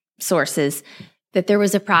sources that there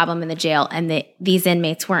was a problem in the jail and that these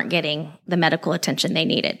inmates weren't getting the medical attention they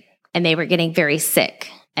needed, and they were getting very sick.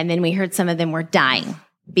 And then we heard some of them were dying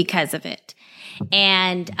because of it.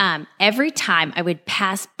 And every time I would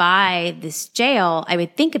pass by this jail, I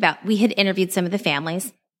would think about, we had interviewed some of the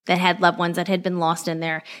families that had loved ones that had been lost in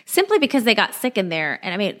there simply because they got sick in there.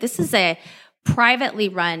 And I mean, this is a privately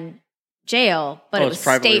run jail, but it was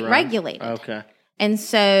state regulated. Okay. And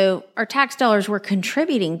so our tax dollars were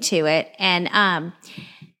contributing to it. And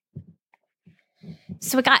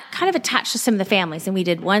so we got kind of attached to some of the families, and we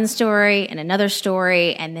did one story and another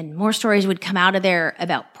story, and then more stories would come out of there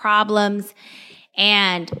about problems.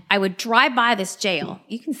 And I would drive by this jail.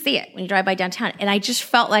 You can see it when you drive by downtown. And I just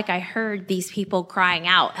felt like I heard these people crying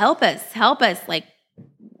out, help us, help us. Like,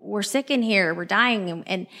 we're sick in here. We're dying.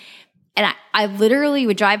 And I literally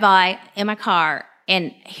would drive by in my car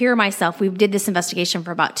and hear myself. We did this investigation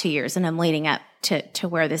for about 2 years, and I'm leading up to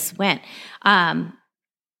where this went.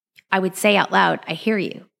 I would say out loud, I hear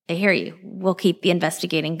you. I hear you. We'll keep the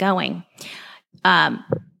investigating going.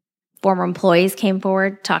 Former employees came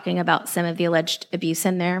forward talking about some of the alleged abuse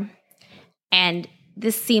in there. And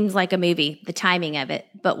this seems like a movie, the timing of it.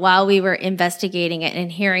 But while we were investigating it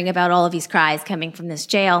and hearing about all of these cries coming from this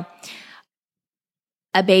jail,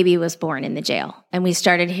 a baby was born in the jail. And we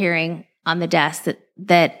started hearing on the desk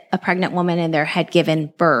that a pregnant woman in there had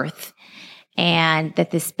given birth, and that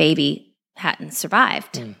this baby hadn't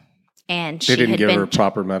survived. And they didn't give her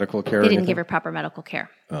proper medical care. They didn't give her proper medical care.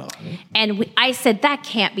 Oh. And I said, that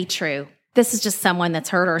can't be true. This is just someone that's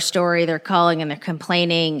heard our story. They're calling and they're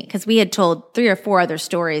complaining, because we had told 3 or 4 other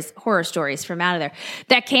stories, horror stories from out of there.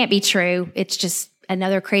 That can't be true. It's just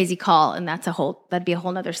another crazy call. And that'd be a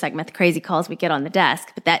whole nother segment, the crazy calls we get on the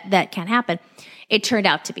desk, but that can't happen. It turned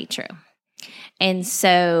out to be true. And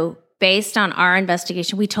so based on our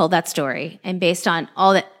investigation, we told that story. And based on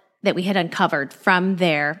all that we had uncovered from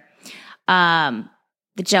there,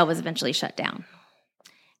 the jail was eventually shut down.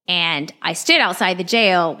 And I stood outside the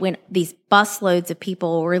jail when these busloads of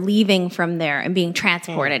people were leaving from there and being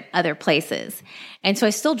transported other places. And so I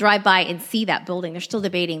still drive by and see that building. They're still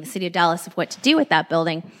debating, the city of Dallas, of what to do with that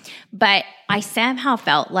building. But I somehow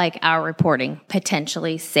felt like our reporting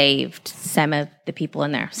potentially saved some of the people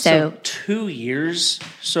in there. So 2 years.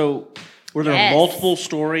 So were there multiple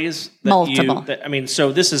stories?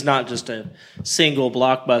 So this is not just a single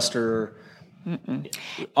blockbuster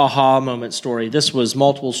aha moment story. This was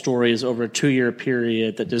multiple stories over a 2-year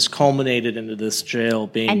period that just culminated into this jail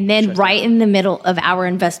being. And then right in the middle of our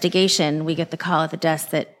investigation, we get the call at the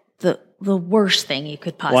desk that the worst thing you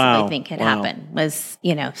could possibly think had happened was,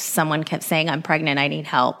 someone kept saying, I'm pregnant, I need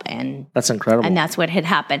help. And that's incredible. And that's what had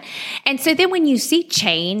happened. And so then when you see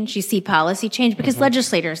change, you see policy change, because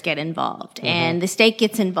legislators get involved and the state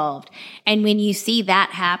gets involved. And when you see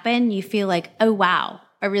that happen, you feel like, oh, wow,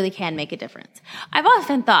 I really can make a difference. I've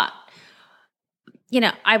often thought,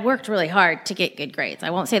 I worked really hard to get good grades.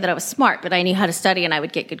 I won't say that I was smart, but I knew how to study and I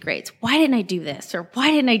would get good grades. Why didn't I do this? Or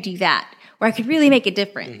why didn't I do that? Where I could really make a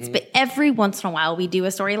difference. But every once in a while, we do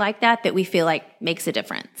a story like that we feel like makes a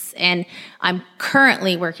difference. And I'm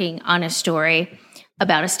currently working on a story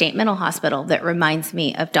about a state mental hospital that reminds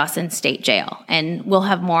me of Dawson State Jail. And we'll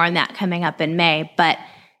have more on that coming up in May. But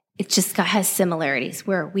it just has similarities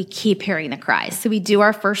where we keep hearing the cries. So we do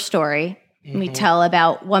our first story. And we tell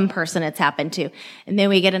about one person it's happened to. And then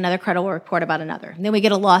we get another credible report about another. And then we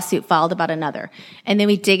get a lawsuit filed about another. And then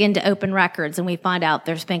we dig into open records and we find out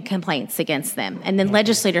there's been complaints against them. And then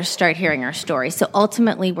legislators start hearing our story. So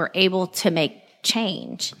ultimately, we're able to make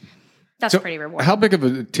change. That's pretty rewarding. How big of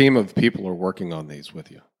a team of people are working on these with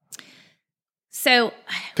you? So,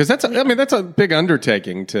 because that's a big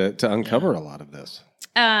undertaking to uncover a lot of this.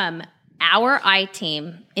 Our I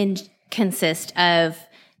team consists of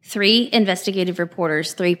 3 investigative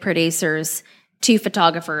reporters, 3 producers, 2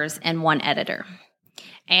 photographers, and 1 editor.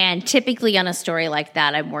 And typically on a story like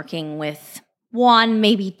that, I'm working with one,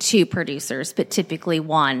 maybe two producers, but typically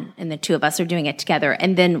one, and the two of us are doing it together.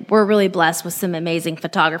 And then we're really blessed with some amazing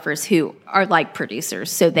photographers who are like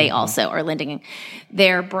producers, so they also are lending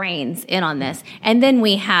their brains in on this. And then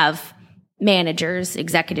we have managers,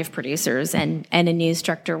 executive producers, and a news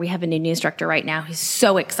director. We have a new news director right now who's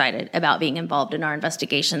so excited about being involved in our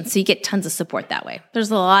investigation. So you get tons of support that way. There's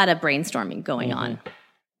a lot of brainstorming going on.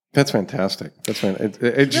 That's fantastic. That's fantastic.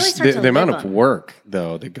 It just starts to the amount live of on. work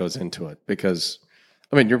though that goes into it, because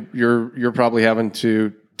I mean you're probably having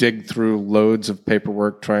to dig through loads of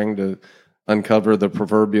paperwork trying to uncover the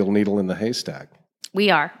proverbial needle in the haystack. We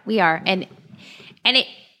are, and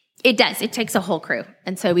it does. It takes a whole crew,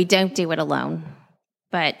 and so we don't do it alone.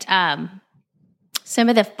 But some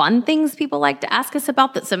of the fun things people like to ask us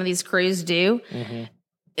about that some of these crews do.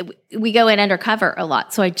 We go in undercover a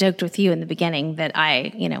lot. So I joked with you in the beginning that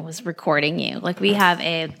I, was recording you. Like we have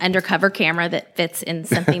an undercover camera that fits in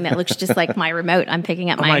something that looks just like my remote. I'm picking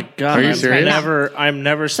up Oh my God! Are you serious? I'm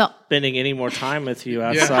never spending any more time with you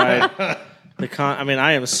outside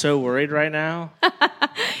I am so worried right now.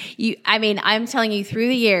 I'm telling you, through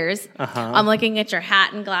the years, I'm looking at your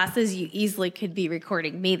hat and glasses. You easily could be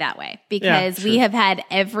recording me that way because we have had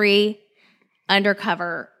every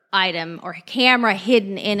undercover item or camera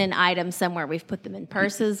hidden in an item somewhere. We've put them in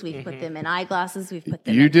purses. We've put them in eyeglasses. We've put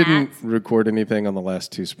them in didn't hats. record anything on the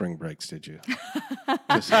last 2 spring breaks, did you? Okay,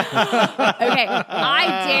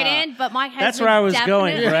 I didn't, but my husband That's where I was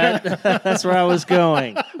going, Brett. That's where I was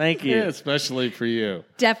going. Thank you. Yeah, especially for you.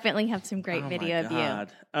 Definitely have some great video of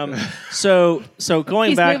you. So going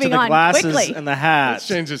He's back to moving the on glasses quickly. and the hats. Let's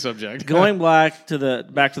change the subject. Going back to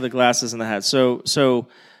the glasses and the hats. So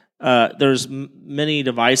there's many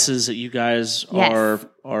devices that you guys Yes.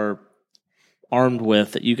 are armed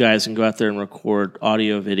with that you guys can go out there and record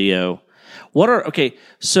audio, video.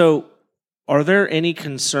 So are there any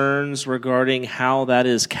concerns regarding how that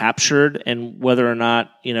is captured and whether or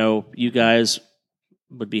not, you guys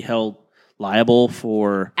would be held liable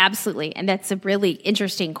for? Absolutely. And that's a really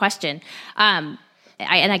interesting question.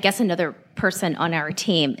 I guess another person on our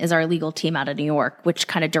team is our legal team out of New York, which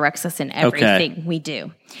kind of directs us in everything we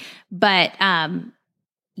do. But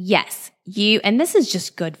yes, and this is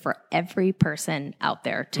just good for every person out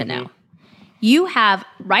there to know. You have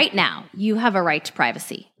a right to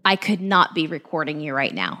privacy. I could not be recording you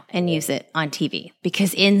right now and use it on TV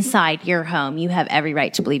because inside your home, you have every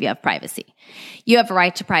right to believe you have privacy. You have a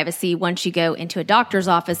right to privacy once you go into a doctor's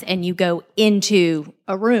office and you go into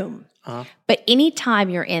a room. But anytime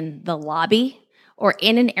you're in the lobby or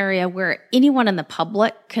in an area where anyone in the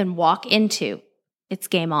public can walk into, it's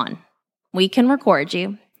game on. We can record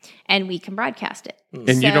you and we can broadcast it.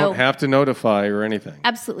 And you don't have to notify or anything.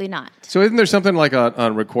 Absolutely not. So isn't there something like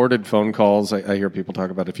on recorded phone calls? I hear people talk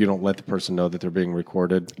about if you don't let the person know that they're being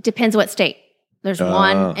recorded. It depends what state. There's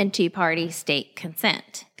 1 and 2 party state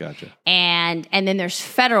consent. Gotcha. And then there's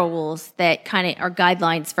federal rules that kind of are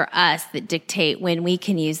guidelines for us that dictate when we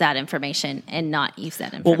can use that information and not use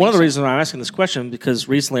that information. Well, one of the reasons I'm asking this question because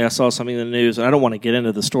recently I saw something in the news, and I don't want to get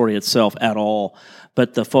into the story itself at all,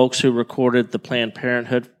 but the folks who recorded the Planned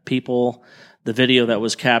Parenthood people, the video that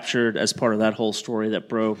was captured as part of that whole story that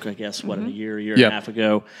broke, I guess, a year and a half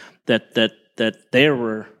ago, that they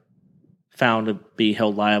were found to be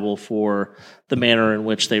held liable for the manner in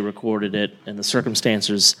which they recorded it and the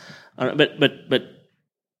circumstances. But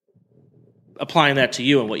applying that to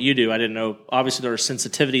you and what you do, I didn't know. Obviously, there are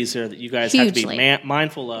sensitivities there that you guys have to be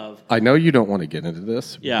mindful of. I know you don't want to get into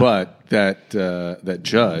this, but that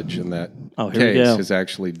judge in that case has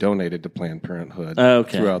actually donated to Planned Parenthood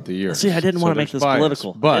throughout the year. See, I didn't want to make this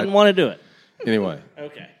political. I didn't want to do it. Anyway.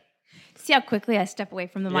 Okay. See how quickly I step away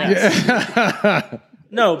from the mic?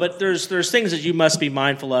 No, but there's things that you must be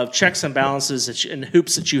mindful of, checks and balances and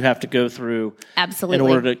hoops that you have to go through Absolutely. in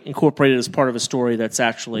order to incorporate it as part of a story that's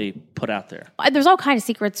actually put out there. There's all kinds of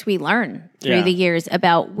secrets we learn through the years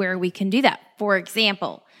about where we can do that. For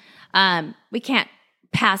example, we can't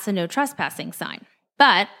pass a no trespassing sign.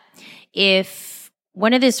 But if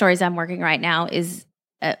one of the stories I'm working right now is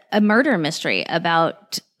a murder mystery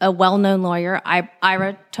about a well-known lawyer,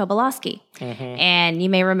 Ira Tobolowsky. And you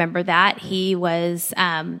may remember that. He was,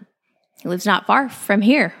 he lives not far from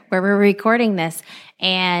here where we're recording this.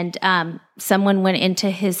 And someone went into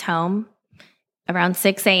his home around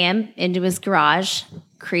 6 a.m., into his garage,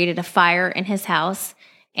 created a fire in his house,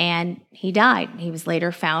 and he died. He was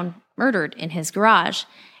later found murdered in his garage.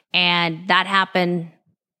 And that happened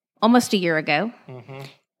almost a year ago.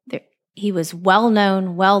 He was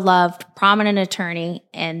well-known, well-loved, prominent attorney,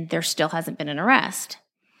 and there still hasn't been an arrest.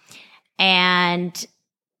 And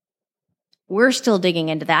we're still digging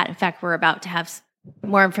into that. In fact, we're about to have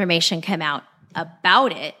more information come out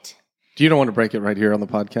about it. You don't want to break it right here on the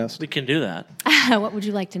podcast? We can do that. What would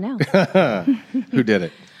you like to know? Who did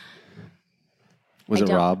it? Was it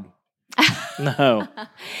Rob? No.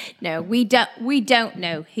 No, we don't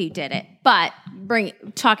know who did it. But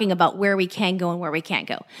talking about where we can go and where we can't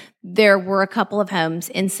go. There were a couple of homes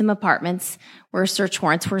in some apartments where search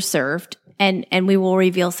warrants were served, and we will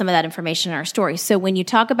reveal some of that information in our story. So when you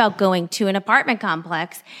talk about going to an apartment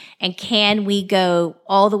complex and can we go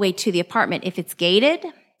all the way to the apartment if it's gated,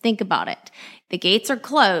 think about it. The gates are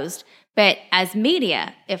closed, but as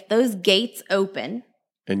media, if those gates open,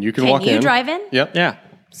 and you can walk in. Can you drive in? Yep. Yeah.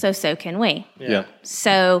 So can we. Yeah.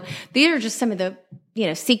 So these are just some of the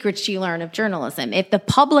secrets you learn of journalism. If the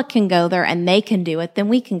public can go there and they can do it, then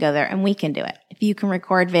we can go there and we can do it. If you can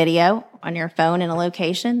record video on your phone in a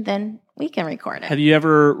location, then we can record it. Have you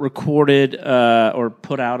ever recorded or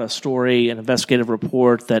put out a story, an investigative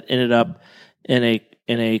report that ended up in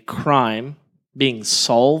a crime being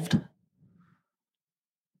solved?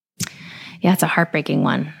 Yeah, it's a heartbreaking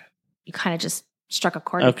one. You kind of just struck a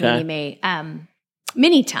chord with me, you may.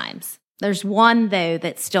 Many times. There's one, though,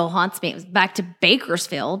 that still haunts me. It was back to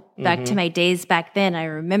Bakersfield, back to my days back then. I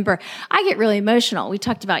remember I get really emotional. We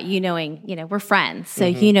talked about knowing, we're friends. So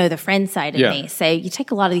you know the friend side of me. So you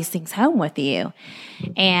take a lot of these things home with you.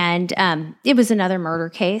 And it was another murder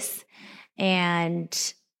case.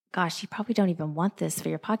 And gosh, you probably don't even want this for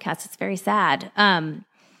your podcast. It's very sad.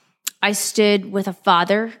 I stood with a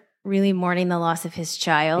father really mourning the loss of his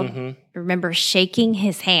child. I remember shaking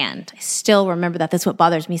his hand. I still remember that. That's what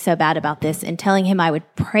bothers me so bad about this. And telling him I would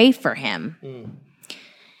pray for him.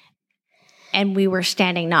 And we were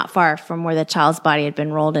standing not far from where the child's body had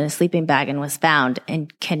been rolled in a sleeping bag and was found.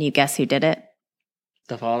 And can you guess who did it?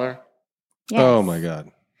 The father? Yes. Oh, my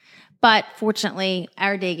God. But fortunately,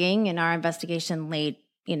 our digging and our investigation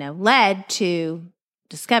led to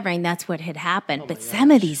discovering that's what had happened. But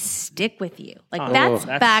some of these stick with you. That's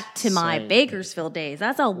back to my Bakersfield days.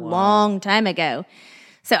 That's a long time ago.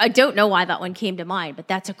 So I don't know why that one came to mind, but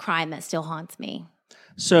that's a crime that still haunts me.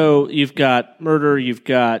 So you've got murder, you've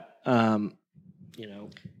got,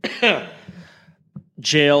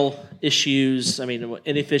 jail issues. I mean,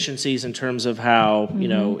 inefficiencies in terms of how,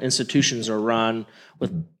 institutions are run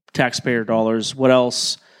with taxpayer dollars. What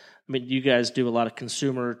else? I mean, you guys do a lot of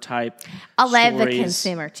consumer type I love stories. the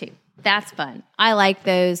consumer too. That's fun. I like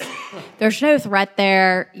those. There's no threat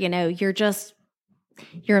there. You're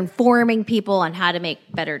informing people on how to make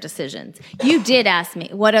better decisions. You did ask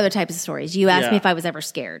me what other types of stories. You asked me if I was ever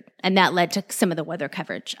scared, and that led to some of the weather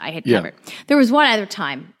coverage I had covered. There was one other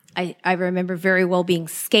time I remember very well being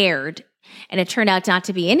scared, and it turned out not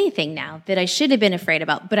to be anything now that I should have been afraid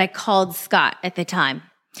about, but I called Scott at the time.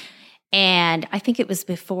 And I think it was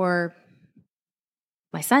before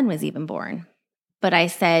my son was even born. But I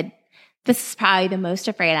said, this is probably the most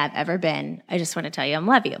afraid I've ever been. I just want to tell you I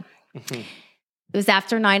love you. It was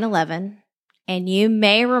after 9/11. And you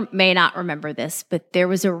may or may not remember this, but there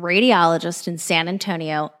was a radiologist in San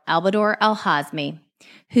Antonio, Albador Al-Hazmi,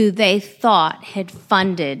 who they thought had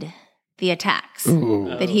funded the attacks.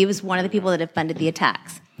 That he was one of the people that had funded the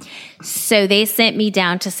attacks. So they sent me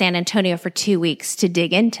down to San Antonio for 2 weeks to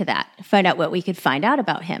dig into that, find out what we could find out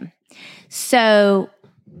about him. So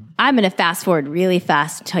I'm going to fast forward really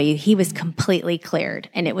fast and tell you he was completely cleared.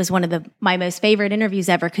 And it was one of my most favorite interviews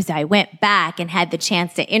ever because I went back and had the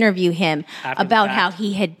chance to interview him about how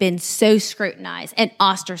he had been so scrutinized and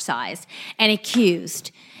ostracized and accused.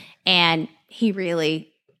 And he really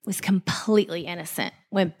was completely innocent.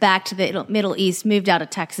 Went back to the Middle East, moved out of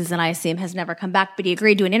Texas, and I assume has never come back, but he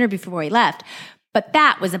agreed to an interview before he left. But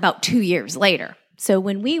that was about 2 years later. So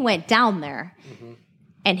when we went down there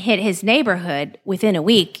and hit his neighborhood, within a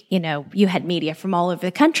week, you had media from all over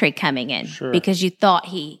the country coming in because you thought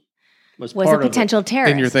he was a potential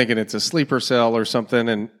terrorist. And you're thinking it's a sleeper cell or something,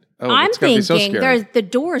 and I'm it's going to be so thinking scary. the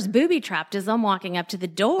door's booby-trapped as I'm walking up to the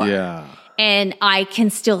door. Yeah. And I can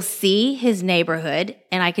still see his neighborhood,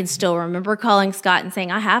 and I can still remember calling Scott and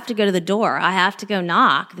saying, I have to go to the door. I have to go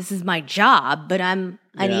knock. This is my job, but I'm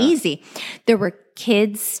uneasy. There were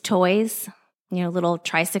kids' toys, little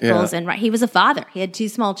tricycles, and he was a father. He had 2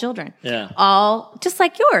 small children. Yeah. All just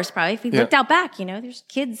like yours, probably. If you looked out back, there's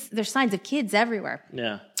kids, there's signs of kids everywhere.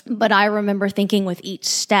 Yeah. But I remember thinking with each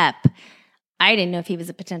step, I didn't know if he was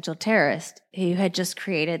a potential terrorist who had just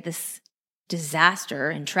created this disaster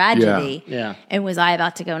and tragedy. And was I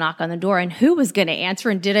about to go knock on the door, and who was going to answer,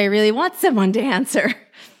 and did I really want someone to answer?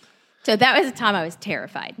 So that was a time I was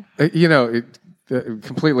terrified.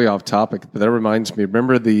 Completely off topic, but that reminds me,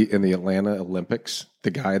 remember in the Atlanta Olympics,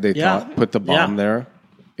 the guy they thought put the bomb there?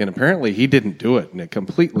 And apparently he didn't do it, and it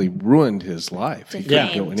completely ruined his life. He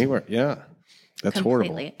couldn't go anywhere. Yeah. That's completely.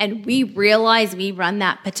 horrible. And we realize we run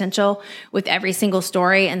that potential with every single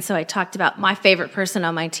story. And so I talked about my favorite person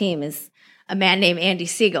on my team is a man named Andy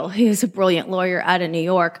Siegel, who's a brilliant lawyer out of New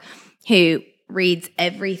York, who reads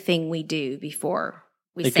everything we do before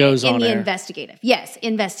we it say goes it in on the air. investigative. Yes,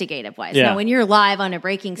 investigative wise. Yeah. Now, when you're live on a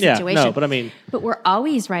breaking situation, no, but I mean, but we're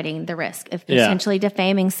always running the risk of potentially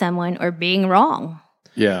defaming someone or being wrong.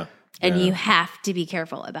 Yeah. And you have to be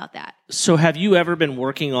careful about that. so have you ever been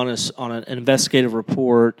working on an investigative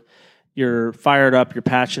report? You're fired up, you're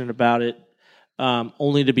passionate about it,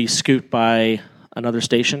 only to be scooped by another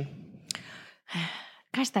station?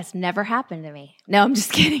 Gosh, that's never happened to me. No, I'm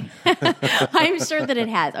just kidding. I'm sure that it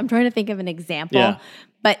has. I'm trying to think of an example. Yeah.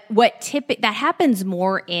 But that happens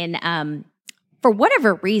more in, for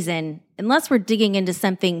whatever reason, unless we're digging into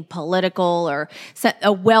something political or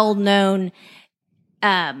a well-known,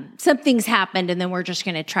 something's happened and then we're just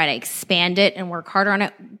going to try to expand it and work harder on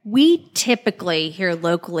it. We typically here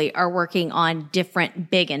locally are working on different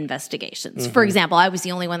big investigations. For example, I was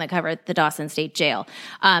the only one that covered the Dawson State Jail.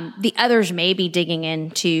 The others may be digging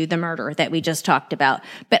into the murder that we just talked about.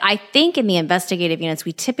 But I think in the investigative units,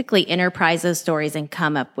 we typically enterprise those stories and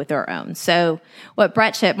come up with our own. So what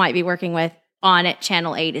Brett Shipp might be working with on at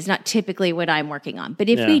Channel 8 is not typically what I'm working on. But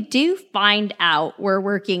if we do find out we're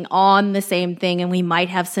working on the same thing and we might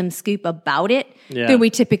have some scoop about it, then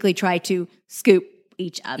we typically try to scoop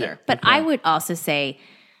each other. Yeah. But I would also say,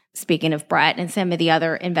 speaking of Brett and some of the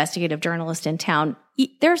other investigative journalists in town,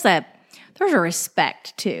 there's a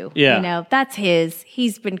respect too. Yeah. You know, that's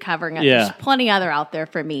he's been covering it. Yeah. There's plenty other out there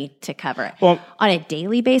for me to cover it. Well, on a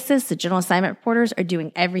daily basis, the general assignment reporters are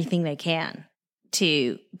doing everything they can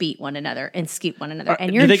to beat one another and scoop one another.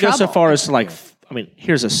 And you're do they in trouble. go so far as to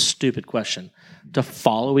here's a stupid question, to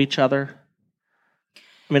follow each other?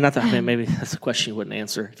 I mean, maybe that's a question you wouldn't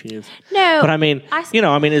answer if you knew. No. But I mean,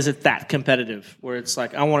 is it that competitive where it's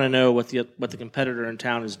like, I want to know what the competitor in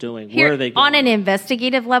town is doing? Where are they going? On an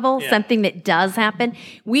investigative level, something that does happen,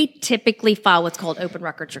 we typically file what's called open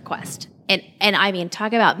records request. And I mean,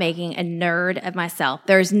 talk about making a nerd of myself.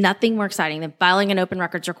 There's nothing more exciting than filing an open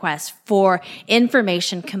records request for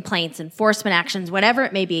information, complaints, enforcement actions, whatever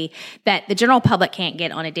it may be, that the general public can't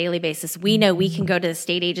get on a daily basis. We know we can go to the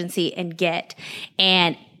state agency and get.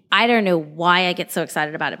 And I don't know why I get so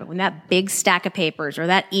excited about it, but when that big stack of papers or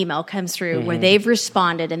that email comes through where they've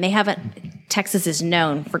responded and they haven't, Texas is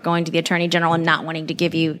known for going to the attorney general and not wanting to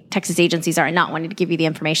give you, Texas agencies are not wanting to give you the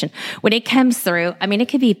information. When it comes through, I mean, it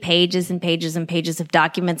could be pages and pages and pages of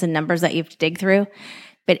documents and numbers that you have to dig through,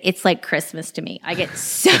 but it's like Christmas to me. I get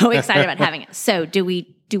so excited about having it. So do we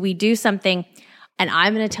do something? And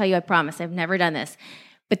I'm going to tell you, I promise, I've never done this.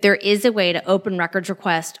 But there is a way to open records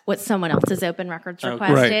request what someone else's open records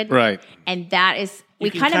requested. Right. And that is, we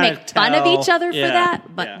can kind of kinda make fun of each other for Yeah,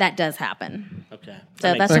 that, but yeah. that does happen. Okay.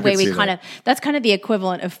 So that's I the way could we see kind of, that. that's kind of the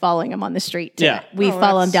equivalent of following them on the street. Too. Yeah. We Oh,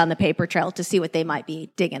 follow them that's- down the paper trail to see what they might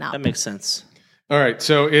be digging up. That makes sense. All right.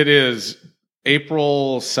 So it is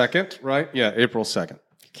April 2nd, right? Yeah, April 2nd.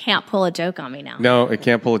 Can't pull a joke on me now. No, it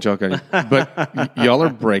can't pull a joke on you. But y'all are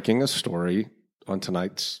breaking a story on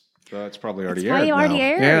tonight's. It's probably already aired. You already now.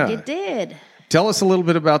 aired. Yeah. It did. Tell us a little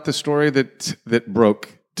bit about the story that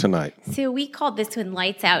broke tonight. So we called this one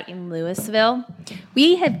Lights Out in Louisville.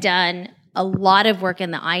 We have done a lot of work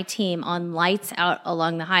in the I team on lights out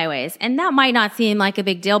along the highways. And that might not seem like a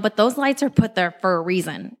big deal, but those lights are put there for a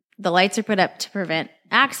reason. The lights are put up to prevent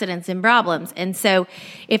accidents and problems. And so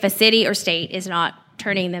if a city or state is not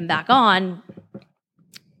turning them back on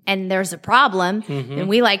and there's a problem, then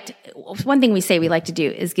one thing we say we like to do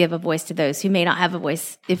is give a voice to those who may not have a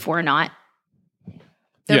voice if we're not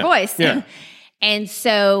their voice. Yeah. And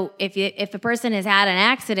so if a person has had an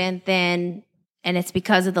accident, then, and it's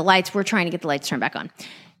because of the lights, we're trying to get the lights turned back on.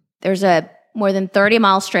 There's a more than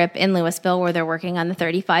 30-mile strip in Louisville where they're working on the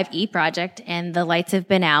 35E project, and the lights have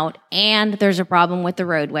been out, and there's a problem with the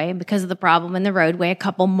roadway. And because of the problem in the roadway, a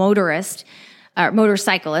couple motorcyclists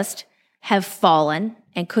have fallen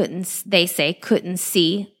and couldn't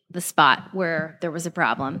see the spot where there was a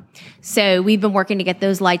problem. So we've been working to get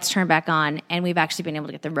those lights turned back on, and we've actually been able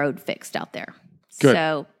to get the road fixed out there. Good.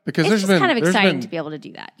 So Because it's there's just been- kind of there's exciting been to be able to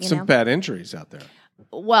do that. You Some know? bad injuries out there.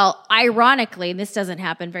 Well, ironically, this doesn't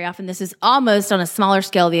happen very often. This is almost on a smaller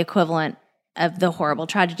scale the equivalent of the horrible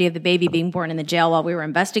tragedy of the baby being born in the jail while we were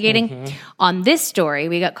investigating. On this story,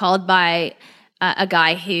 we got called by a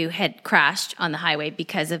guy who had crashed on the highway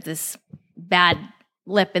because of this bad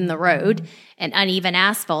lip in the road and uneven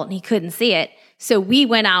asphalt, and he couldn't see it. So we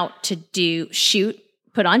went out to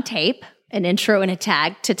put on tape, an intro and a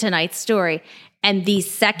tag to tonight's story. And the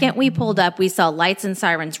second we pulled up, we saw lights and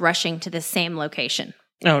sirens rushing to the same location.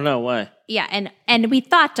 Oh, no way. Yeah, and we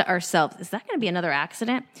thought to ourselves, is that going to be another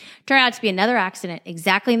accident? Turned out to be another accident,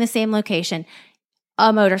 exactly in the same location.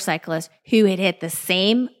 A motorcyclist who had hit the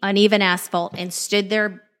same uneven asphalt and stood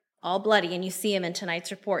there all bloody, and you see him in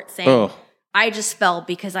tonight's report saying, I just fell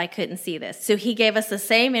because I couldn't see this. So he gave us the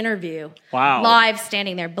same interview, live,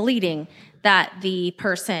 standing there bleeding, that the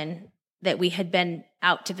person that we had been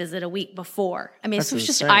out to visit a week before. I mean, it's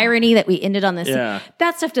just irony that we ended on this. Yeah.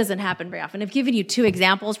 That stuff doesn't happen very often. I've given you 2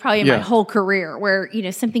 examples probably in my whole career where,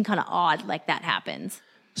 something kind of odd like that happens.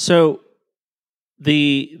 So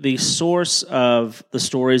the source of the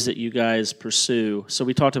stories that you guys pursue, so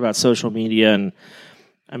we talked about social media, and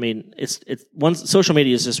I mean, it's social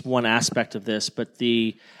media is just one aspect of this, but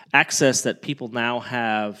the access that people now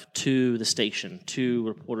have to the station, to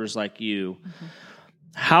reporters like you,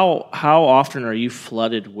 how often are you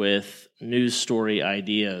flooded with news story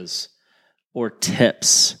ideas or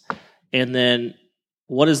tips? And then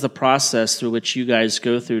what is the process through which you guys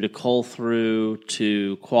go through to cull through,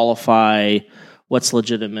 to qualify what's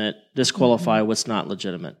legitimate, disqualify what's not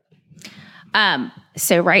legitimate?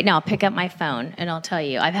 So right now I'll pick up my phone and I'll tell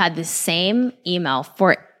you, I've had the same email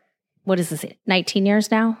for, what is this, 19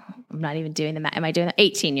 years now? I'm not even doing the math. Am I doing that?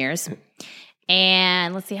 18 years.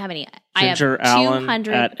 And let's see how many. Ginger I have Allen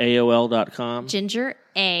 200 at AOL.com. Ginger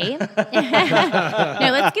A. No,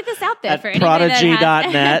 let's get this out there at for anybody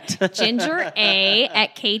prodigy.net. Ginger A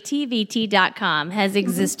at KTVT.com has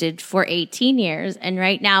existed for 18 years. And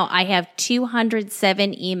right now I have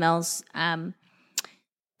 207 emails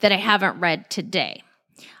that I haven't read today.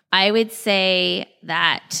 I would say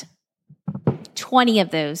that 20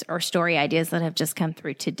 of those are story ideas that have just come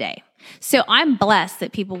through today. So I'm blessed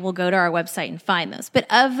that people will go to our website and find those.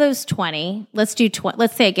 But of those 20, let's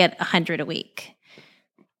say I get 100 a week.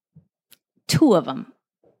 2 of them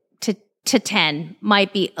to 10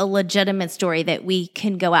 might be a legitimate story that we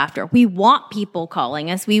can go after. We want people calling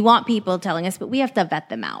us. We want people telling us, but we have to vet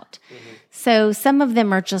them out. So some of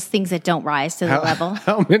them are just things that don't rise to the level.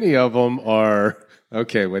 How many of them are,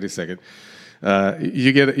 okay, wait a second.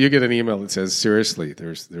 You get an email that says, seriously,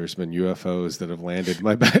 there's been UFOs that have landed in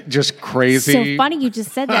my back. Just crazy. So funny you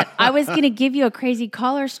just said that. I was going to give you a crazy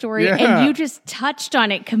caller story, and you just touched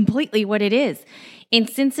on it completely, what it is. In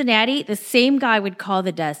Cincinnati, the same guy would call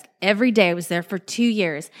the desk every day. I was there for 2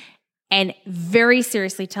 years, and very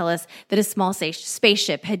seriously tell us that a small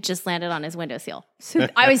spaceship had just landed on his windowsill. So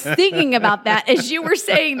I was thinking about that as you were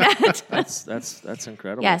saying that. That's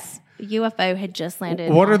incredible. Yes. UFO had just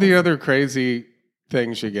landed. What are the other crazy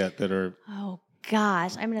things you get that are? Oh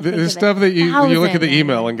gosh, I'm going to think the of stuff that you look at the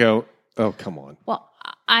email and go, oh, come on. Well,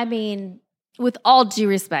 I mean, with all due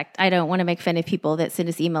respect, I don't want to make fun of people that send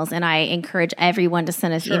us emails, and I encourage everyone to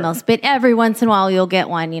send us emails. But every once in a while, you'll get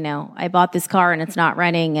one. I bought this car and it's not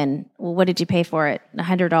running, and well, what did you pay for it?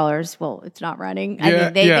 $100. Well, it's not running. I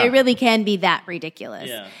mean, they really can be that ridiculous.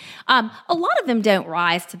 Yeah. A lot of them don't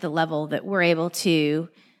rise to the level that we're able to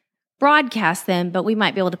broadcast them, but we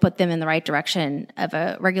might be able to put them in the right direction of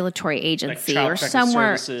a regulatory agency or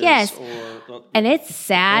somewhere. Yes. And it's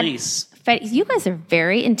sad. Police. You guys are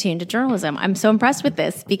very in tune to journalism. I'm so impressed with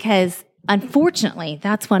this because unfortunately,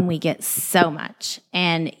 that's when we get so much.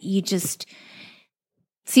 And you just,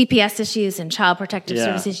 CPS issues and child protective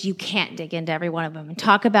services, you can't dig into every one of them and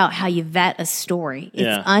talk about how you vet a story.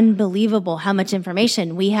 It's unbelievable how much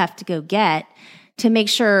information we have to go get to make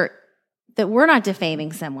sure that we're not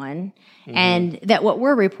defaming someone and that what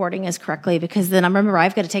we're reporting is correctly, because then I remember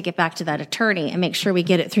I've got to take it back to that attorney and make sure we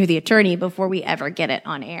get it through the attorney before we ever get it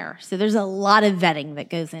on air. So there's a lot of vetting that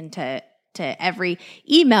goes into every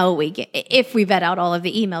email we get. If we vet out all of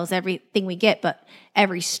the emails, everything we get, but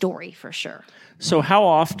every story for sure. So how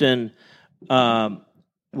often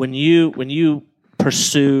when you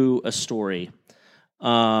pursue a story,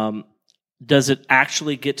 does it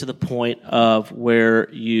actually get to the point of where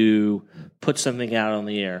you put something out on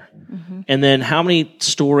the air? Mm-hmm. And then how many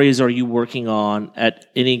stories are you working on at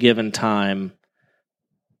any given time,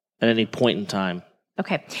 at any point in time?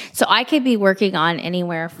 Okay. So I could be working on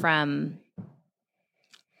anywhere from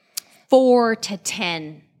 4 to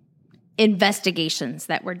 10 investigations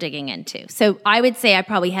that we're digging into. So I would say I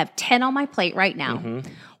probably have 10 on my plate right now. Mm-hmm.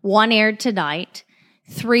 1 aired tonight.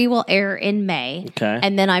 3 will air in May. Okay.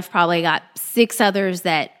 And then I've probably got 6 others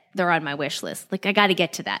that they're on my wish list. Like, I got to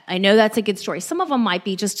get to that. I know that's a good story. Some of them might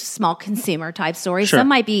be just small consumer type stories. Sure. Some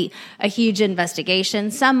might be a huge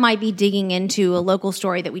investigation. Some might be digging into a local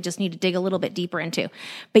story that we just need to dig a little bit deeper into.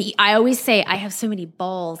 But I always say I have so many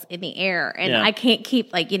balls in the air and I can't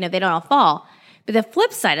keep they don't all fall. But the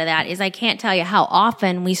flip side of that is I can't tell you how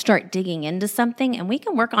often we start digging into something and we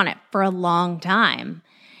can work on it for a long time.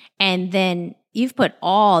 And then you've put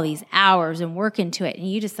all these hours and work into it, and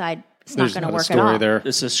you decide it's not going to work at all.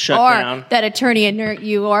 This is shut or down. That attorney in New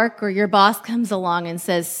York or your boss comes along and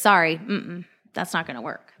says, sorry, that's not going to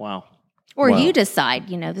work. Wow. Or you decide,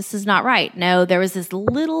 this is not right. No, there was this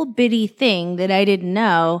little bitty thing that I didn't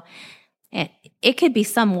know. And it could be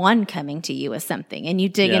someone coming to you with something, and you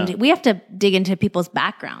we have to dig into people's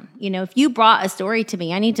background. If you brought a story to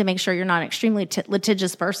me, I need to make sure you're not an extremely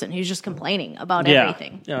litigious person who's just complaining about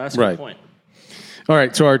everything. Yeah, that's a good point. All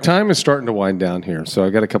right, so our time is starting to wind down here. So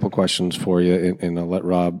I got a couple questions for you, and I'll let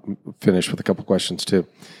Rob finish with a couple questions too.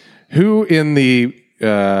 Who in the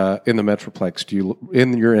Metroplex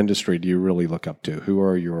in your industry do you really look up to? Who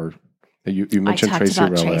are you mentioned Tracy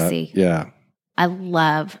Rowlett. Yeah. I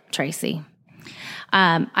love Tracy.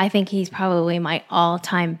 I think he's probably my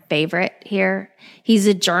all-time favorite here. He's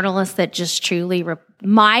a journalist that just truly,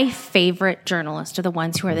 my favorite journalists are the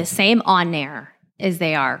ones who are the same on air as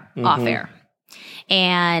they are off air.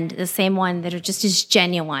 And the same one that are just as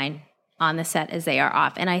genuine on the set as they are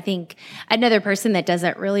off. And I think another person that does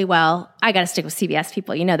it really well, I got to stick with CBS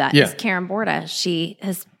people, is Karen Borda. She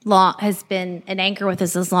has been an anchor with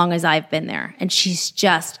us as long as I've been there. And she's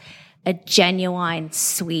just a genuine,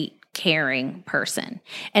 sweet, caring person.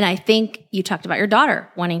 And I think you talked about your daughter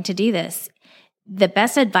wanting to do this. The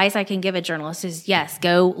best advice I can give a journalist is, yes,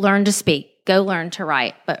 go learn to speak, go learn to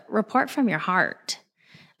write, but report from your heart.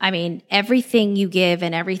 I mean, everything you give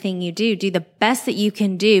and everything you do the best that you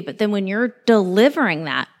can do. But then when you're delivering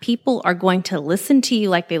that, people are going to listen to you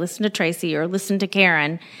like they listen to Tracy or listen to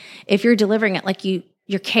Karen if you're delivering it like you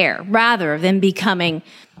care, rather than becoming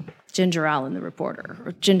Ginger Allen, the reporter,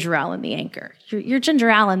 or Ginger Allen, the anchor. You're Ginger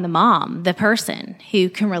Allen, the mom, the person who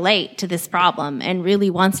can relate to this problem and really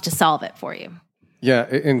wants to solve it for you. Yeah,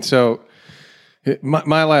 and so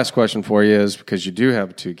my last question for you is, because you do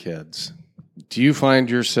have 2 kids, do you find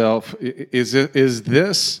yourself, is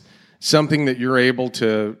this something that you're able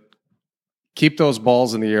to keep those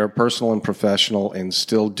balls in the air, personal and professional, and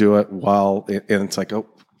still do it while, and it's like, oh,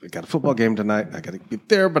 we got a football game tonight, I got to get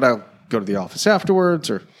there, but I'll go to the office afterwards,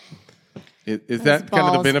 or... Is that kind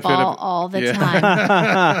of the benefit of all the time?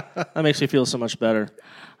 That makes me feel so much better.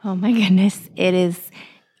 Oh my goodness, it is.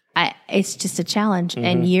 It's just a challenge,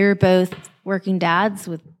 and you're both working dads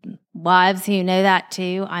with wives who know that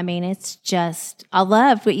too. I mean, it's just. I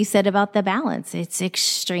love what you said about the balance. It's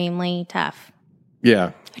extremely tough.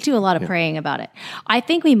 Yeah, I do a lot of praying about it. I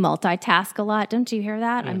think we multitask a lot. Don't you hear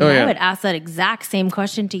that? I mean, I would ask that exact same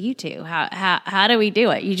question to you two. How do we do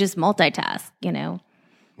it? You just multitask,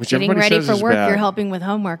 Which getting ready for work, you're helping with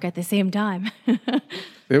homework at the same time.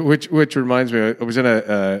 Which reminds me, I was in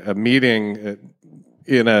a meeting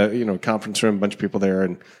in a conference room, a bunch of people there,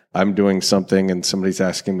 and I'm doing something, and somebody's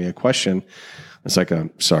asking me a question. It's like,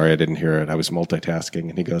 I'm sorry, I didn't hear it. I was multitasking,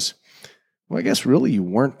 and he goes, "Well, I guess really you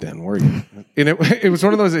weren't then, were you?" And it was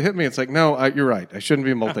one of those that hit me. It's like, no, you're right. I shouldn't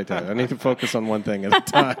be multitasking. I need to focus on one thing at a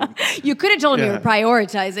time. You could have told him you were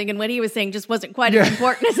prioritizing, and what he was saying just wasn't quite as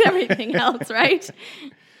important as everything else, right?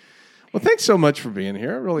 Well, thanks so much for being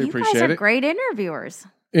here. I really appreciate it. You guys are great interviewers.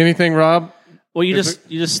 Anything, Rob? Well, you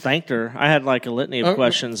just thanked her. I had like a litany of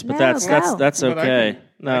questions, but that's okay.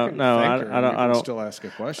 I don't still ask a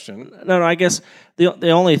question. No, I guess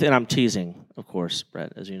the only thing, I'm teasing, of course,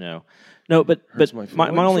 Brett, as you know. No, but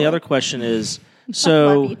my only other question is,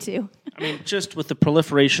 so love you too. I mean, just with the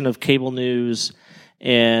proliferation of cable news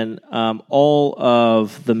and all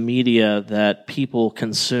of the media that people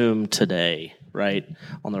consume today, right,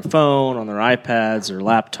 on their phone, on their iPads, or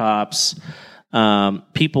laptops,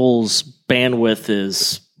 people's bandwidth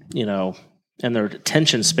is, and their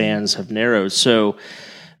attention spans have narrowed. So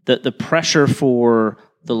the pressure for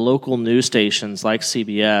the local news stations like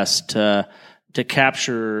CBS to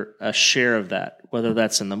capture a share of that, whether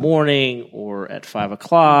that's in the morning or at 5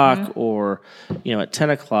 o'clock or, at 10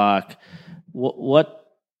 o'clock, what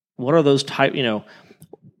are those type,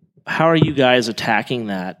 how are you guys attacking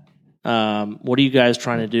that? What are you guys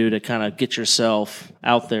trying to do to kind of get yourself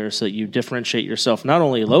out there so that you differentiate yourself not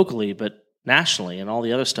only locally but nationally and all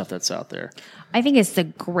the other stuff that's out there? I think it's the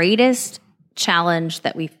greatest challenge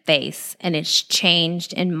that we face, and it's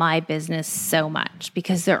changed in my business so much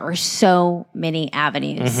because there are so many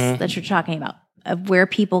avenues that you're talking about of where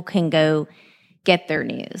people can go get their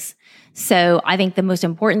news. So I think the most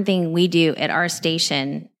important thing we do at our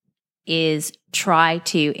station is try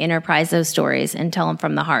to enterprise those stories and tell them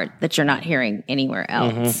from the heart that you're not hearing anywhere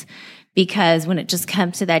else. Because when it just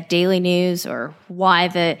comes to that daily news or why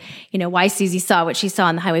Susie saw what she saw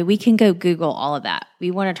on the highway, we can go Google all of that.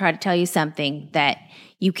 We want to try to tell you something that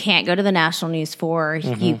You can't go to the national news for.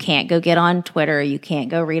 You can't go get on Twitter. You can't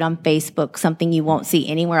go read on Facebook something you won't see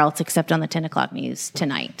anywhere else except on the 10 o'clock news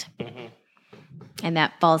tonight. And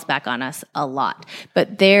that falls back on us a lot.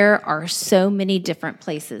 But there are so many different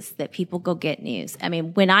places that people go get news. I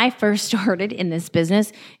mean, when I first started in this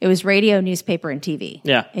business, it was radio, newspaper, and TV.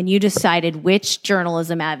 Yeah. And you decided which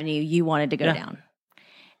journalism avenue you wanted to go down.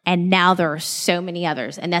 And now there are so many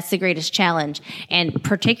others. And that's the greatest challenge. And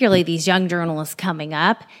particularly these young journalists coming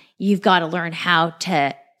up, you've got to learn how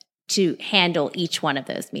to handle each one of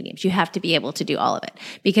those mediums. You have to be able to do all of it.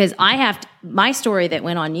 Because my story that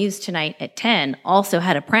went on news tonight at 10 also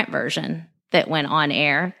had a print version that went on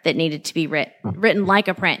air that needed to be written like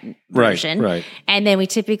a print version. Right. And then we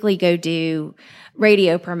typically go do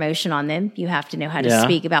radio promotion on them. You have to know how to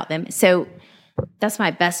speak about them. So that's my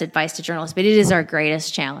best advice to journalists, but it is our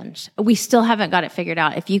greatest challenge. We still haven't got it figured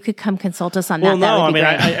out. If you could come consult us on that, that would be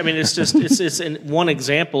great. I mean, it's just it's one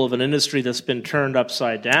example of an industry that's been turned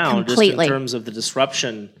upside down, Completely. just in terms of the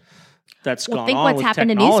disruption that's gone think on what's with happened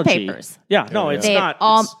to technology. newspapers. Yeah, no, it's They've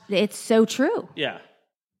not. It's so true. Yeah.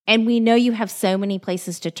 And we know you have so many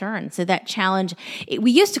places to turn. So that challenge, we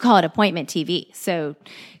used to call it appointment TV. So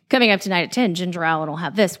coming up tonight at 10, Ginger Allen will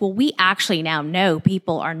have this. Well, we actually now know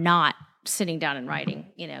people are not sitting down and writing.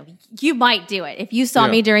 You know, you might do it. If you saw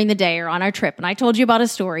me during the day or on our trip and I told you about a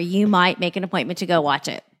story, you might make an appointment to go watch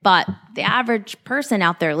it. But the average person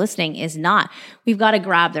out there listening is not. We've got to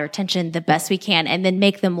grab their attention the best we can and then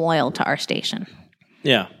make them loyal to our station.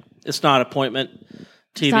 Yeah. It's not appointment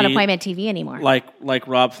TV. It's not appointment TV anymore. Like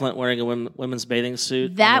Rob Flint wearing a women's bathing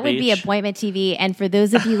suit. That would be appointment TV. And for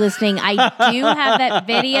those of you listening, I do have that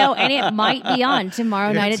video, and it might be on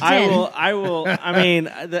tomorrow night at 10. I will. I mean,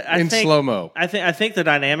 I think slow-mo. I think the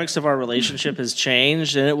dynamics of our relationship has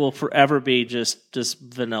changed, and it will forever be just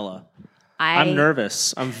vanilla. I'm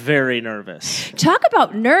nervous. I'm very nervous. Talk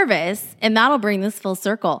about nervous, and that'll bring this full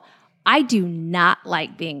circle. I do not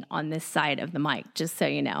like being on this side of the mic, just so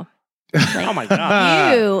you know. Like, oh my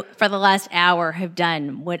God. You, for the last hour, have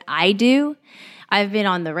done what I do. I've been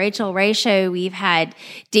on the Rachel Ray Show. We've had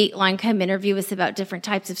Dateline come interview us about different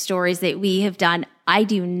types of stories that we have done. I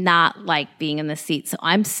do not like being in the seat. So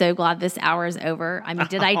I'm so glad this hour is over. I mean,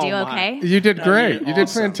 did I do okay? You did great. You did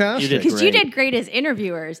awesome. fantastic. Because you did great as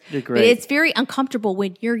interviewers. Did great. But it's very uncomfortable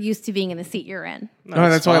when you're used to being in the seat you're in. No,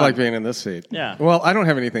 that's why I like being in this seat. Yeah. Well, I don't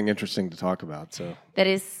have anything interesting to talk about, so That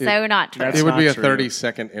is so not true. it would be a true.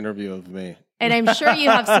 30-second interview of me. And I'm sure you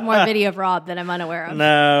have some more video of Rob that I'm unaware of.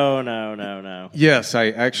 No. Yes, I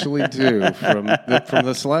actually do from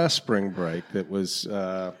this last spring break. That was,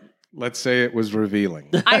 let's say, it was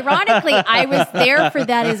revealing. Ironically, I was there for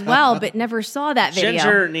that as well, but never saw that video.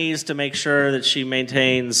 Ginger needs to make sure that she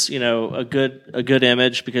maintains, a good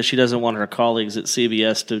image, because she doesn't want her colleagues at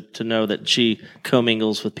CBS to know that she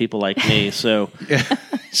commingles with people like me. So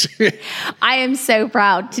I am so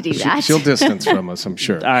proud to do that. She'll distance from us, I'm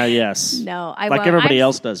sure. yes, No, I like won't. everybody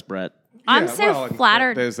else does, Brett. I'm so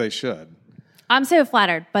flattered. As they should. I'm so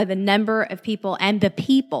flattered by the number of people and the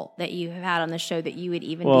people that you have had on the show that you would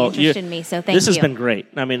even be interested in me. So thank you. This has been great.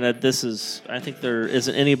 I mean, I think there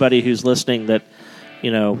isn't anybody who's listening that,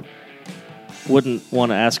 wouldn't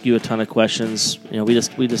want to ask you a ton of questions. We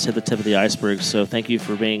just hit the tip of the iceberg. So thank you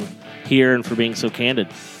for being here and for being so candid.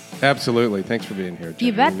 Absolutely. Thanks for being here, Jen.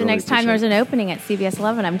 You bet. We The really next time there's appreciate an opening at CBS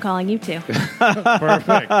 11, I'm calling you too.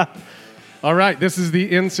 Perfect. All right. This is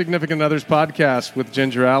the Insignificant Others podcast with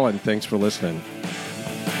Ginger Allen. Thanks for listening.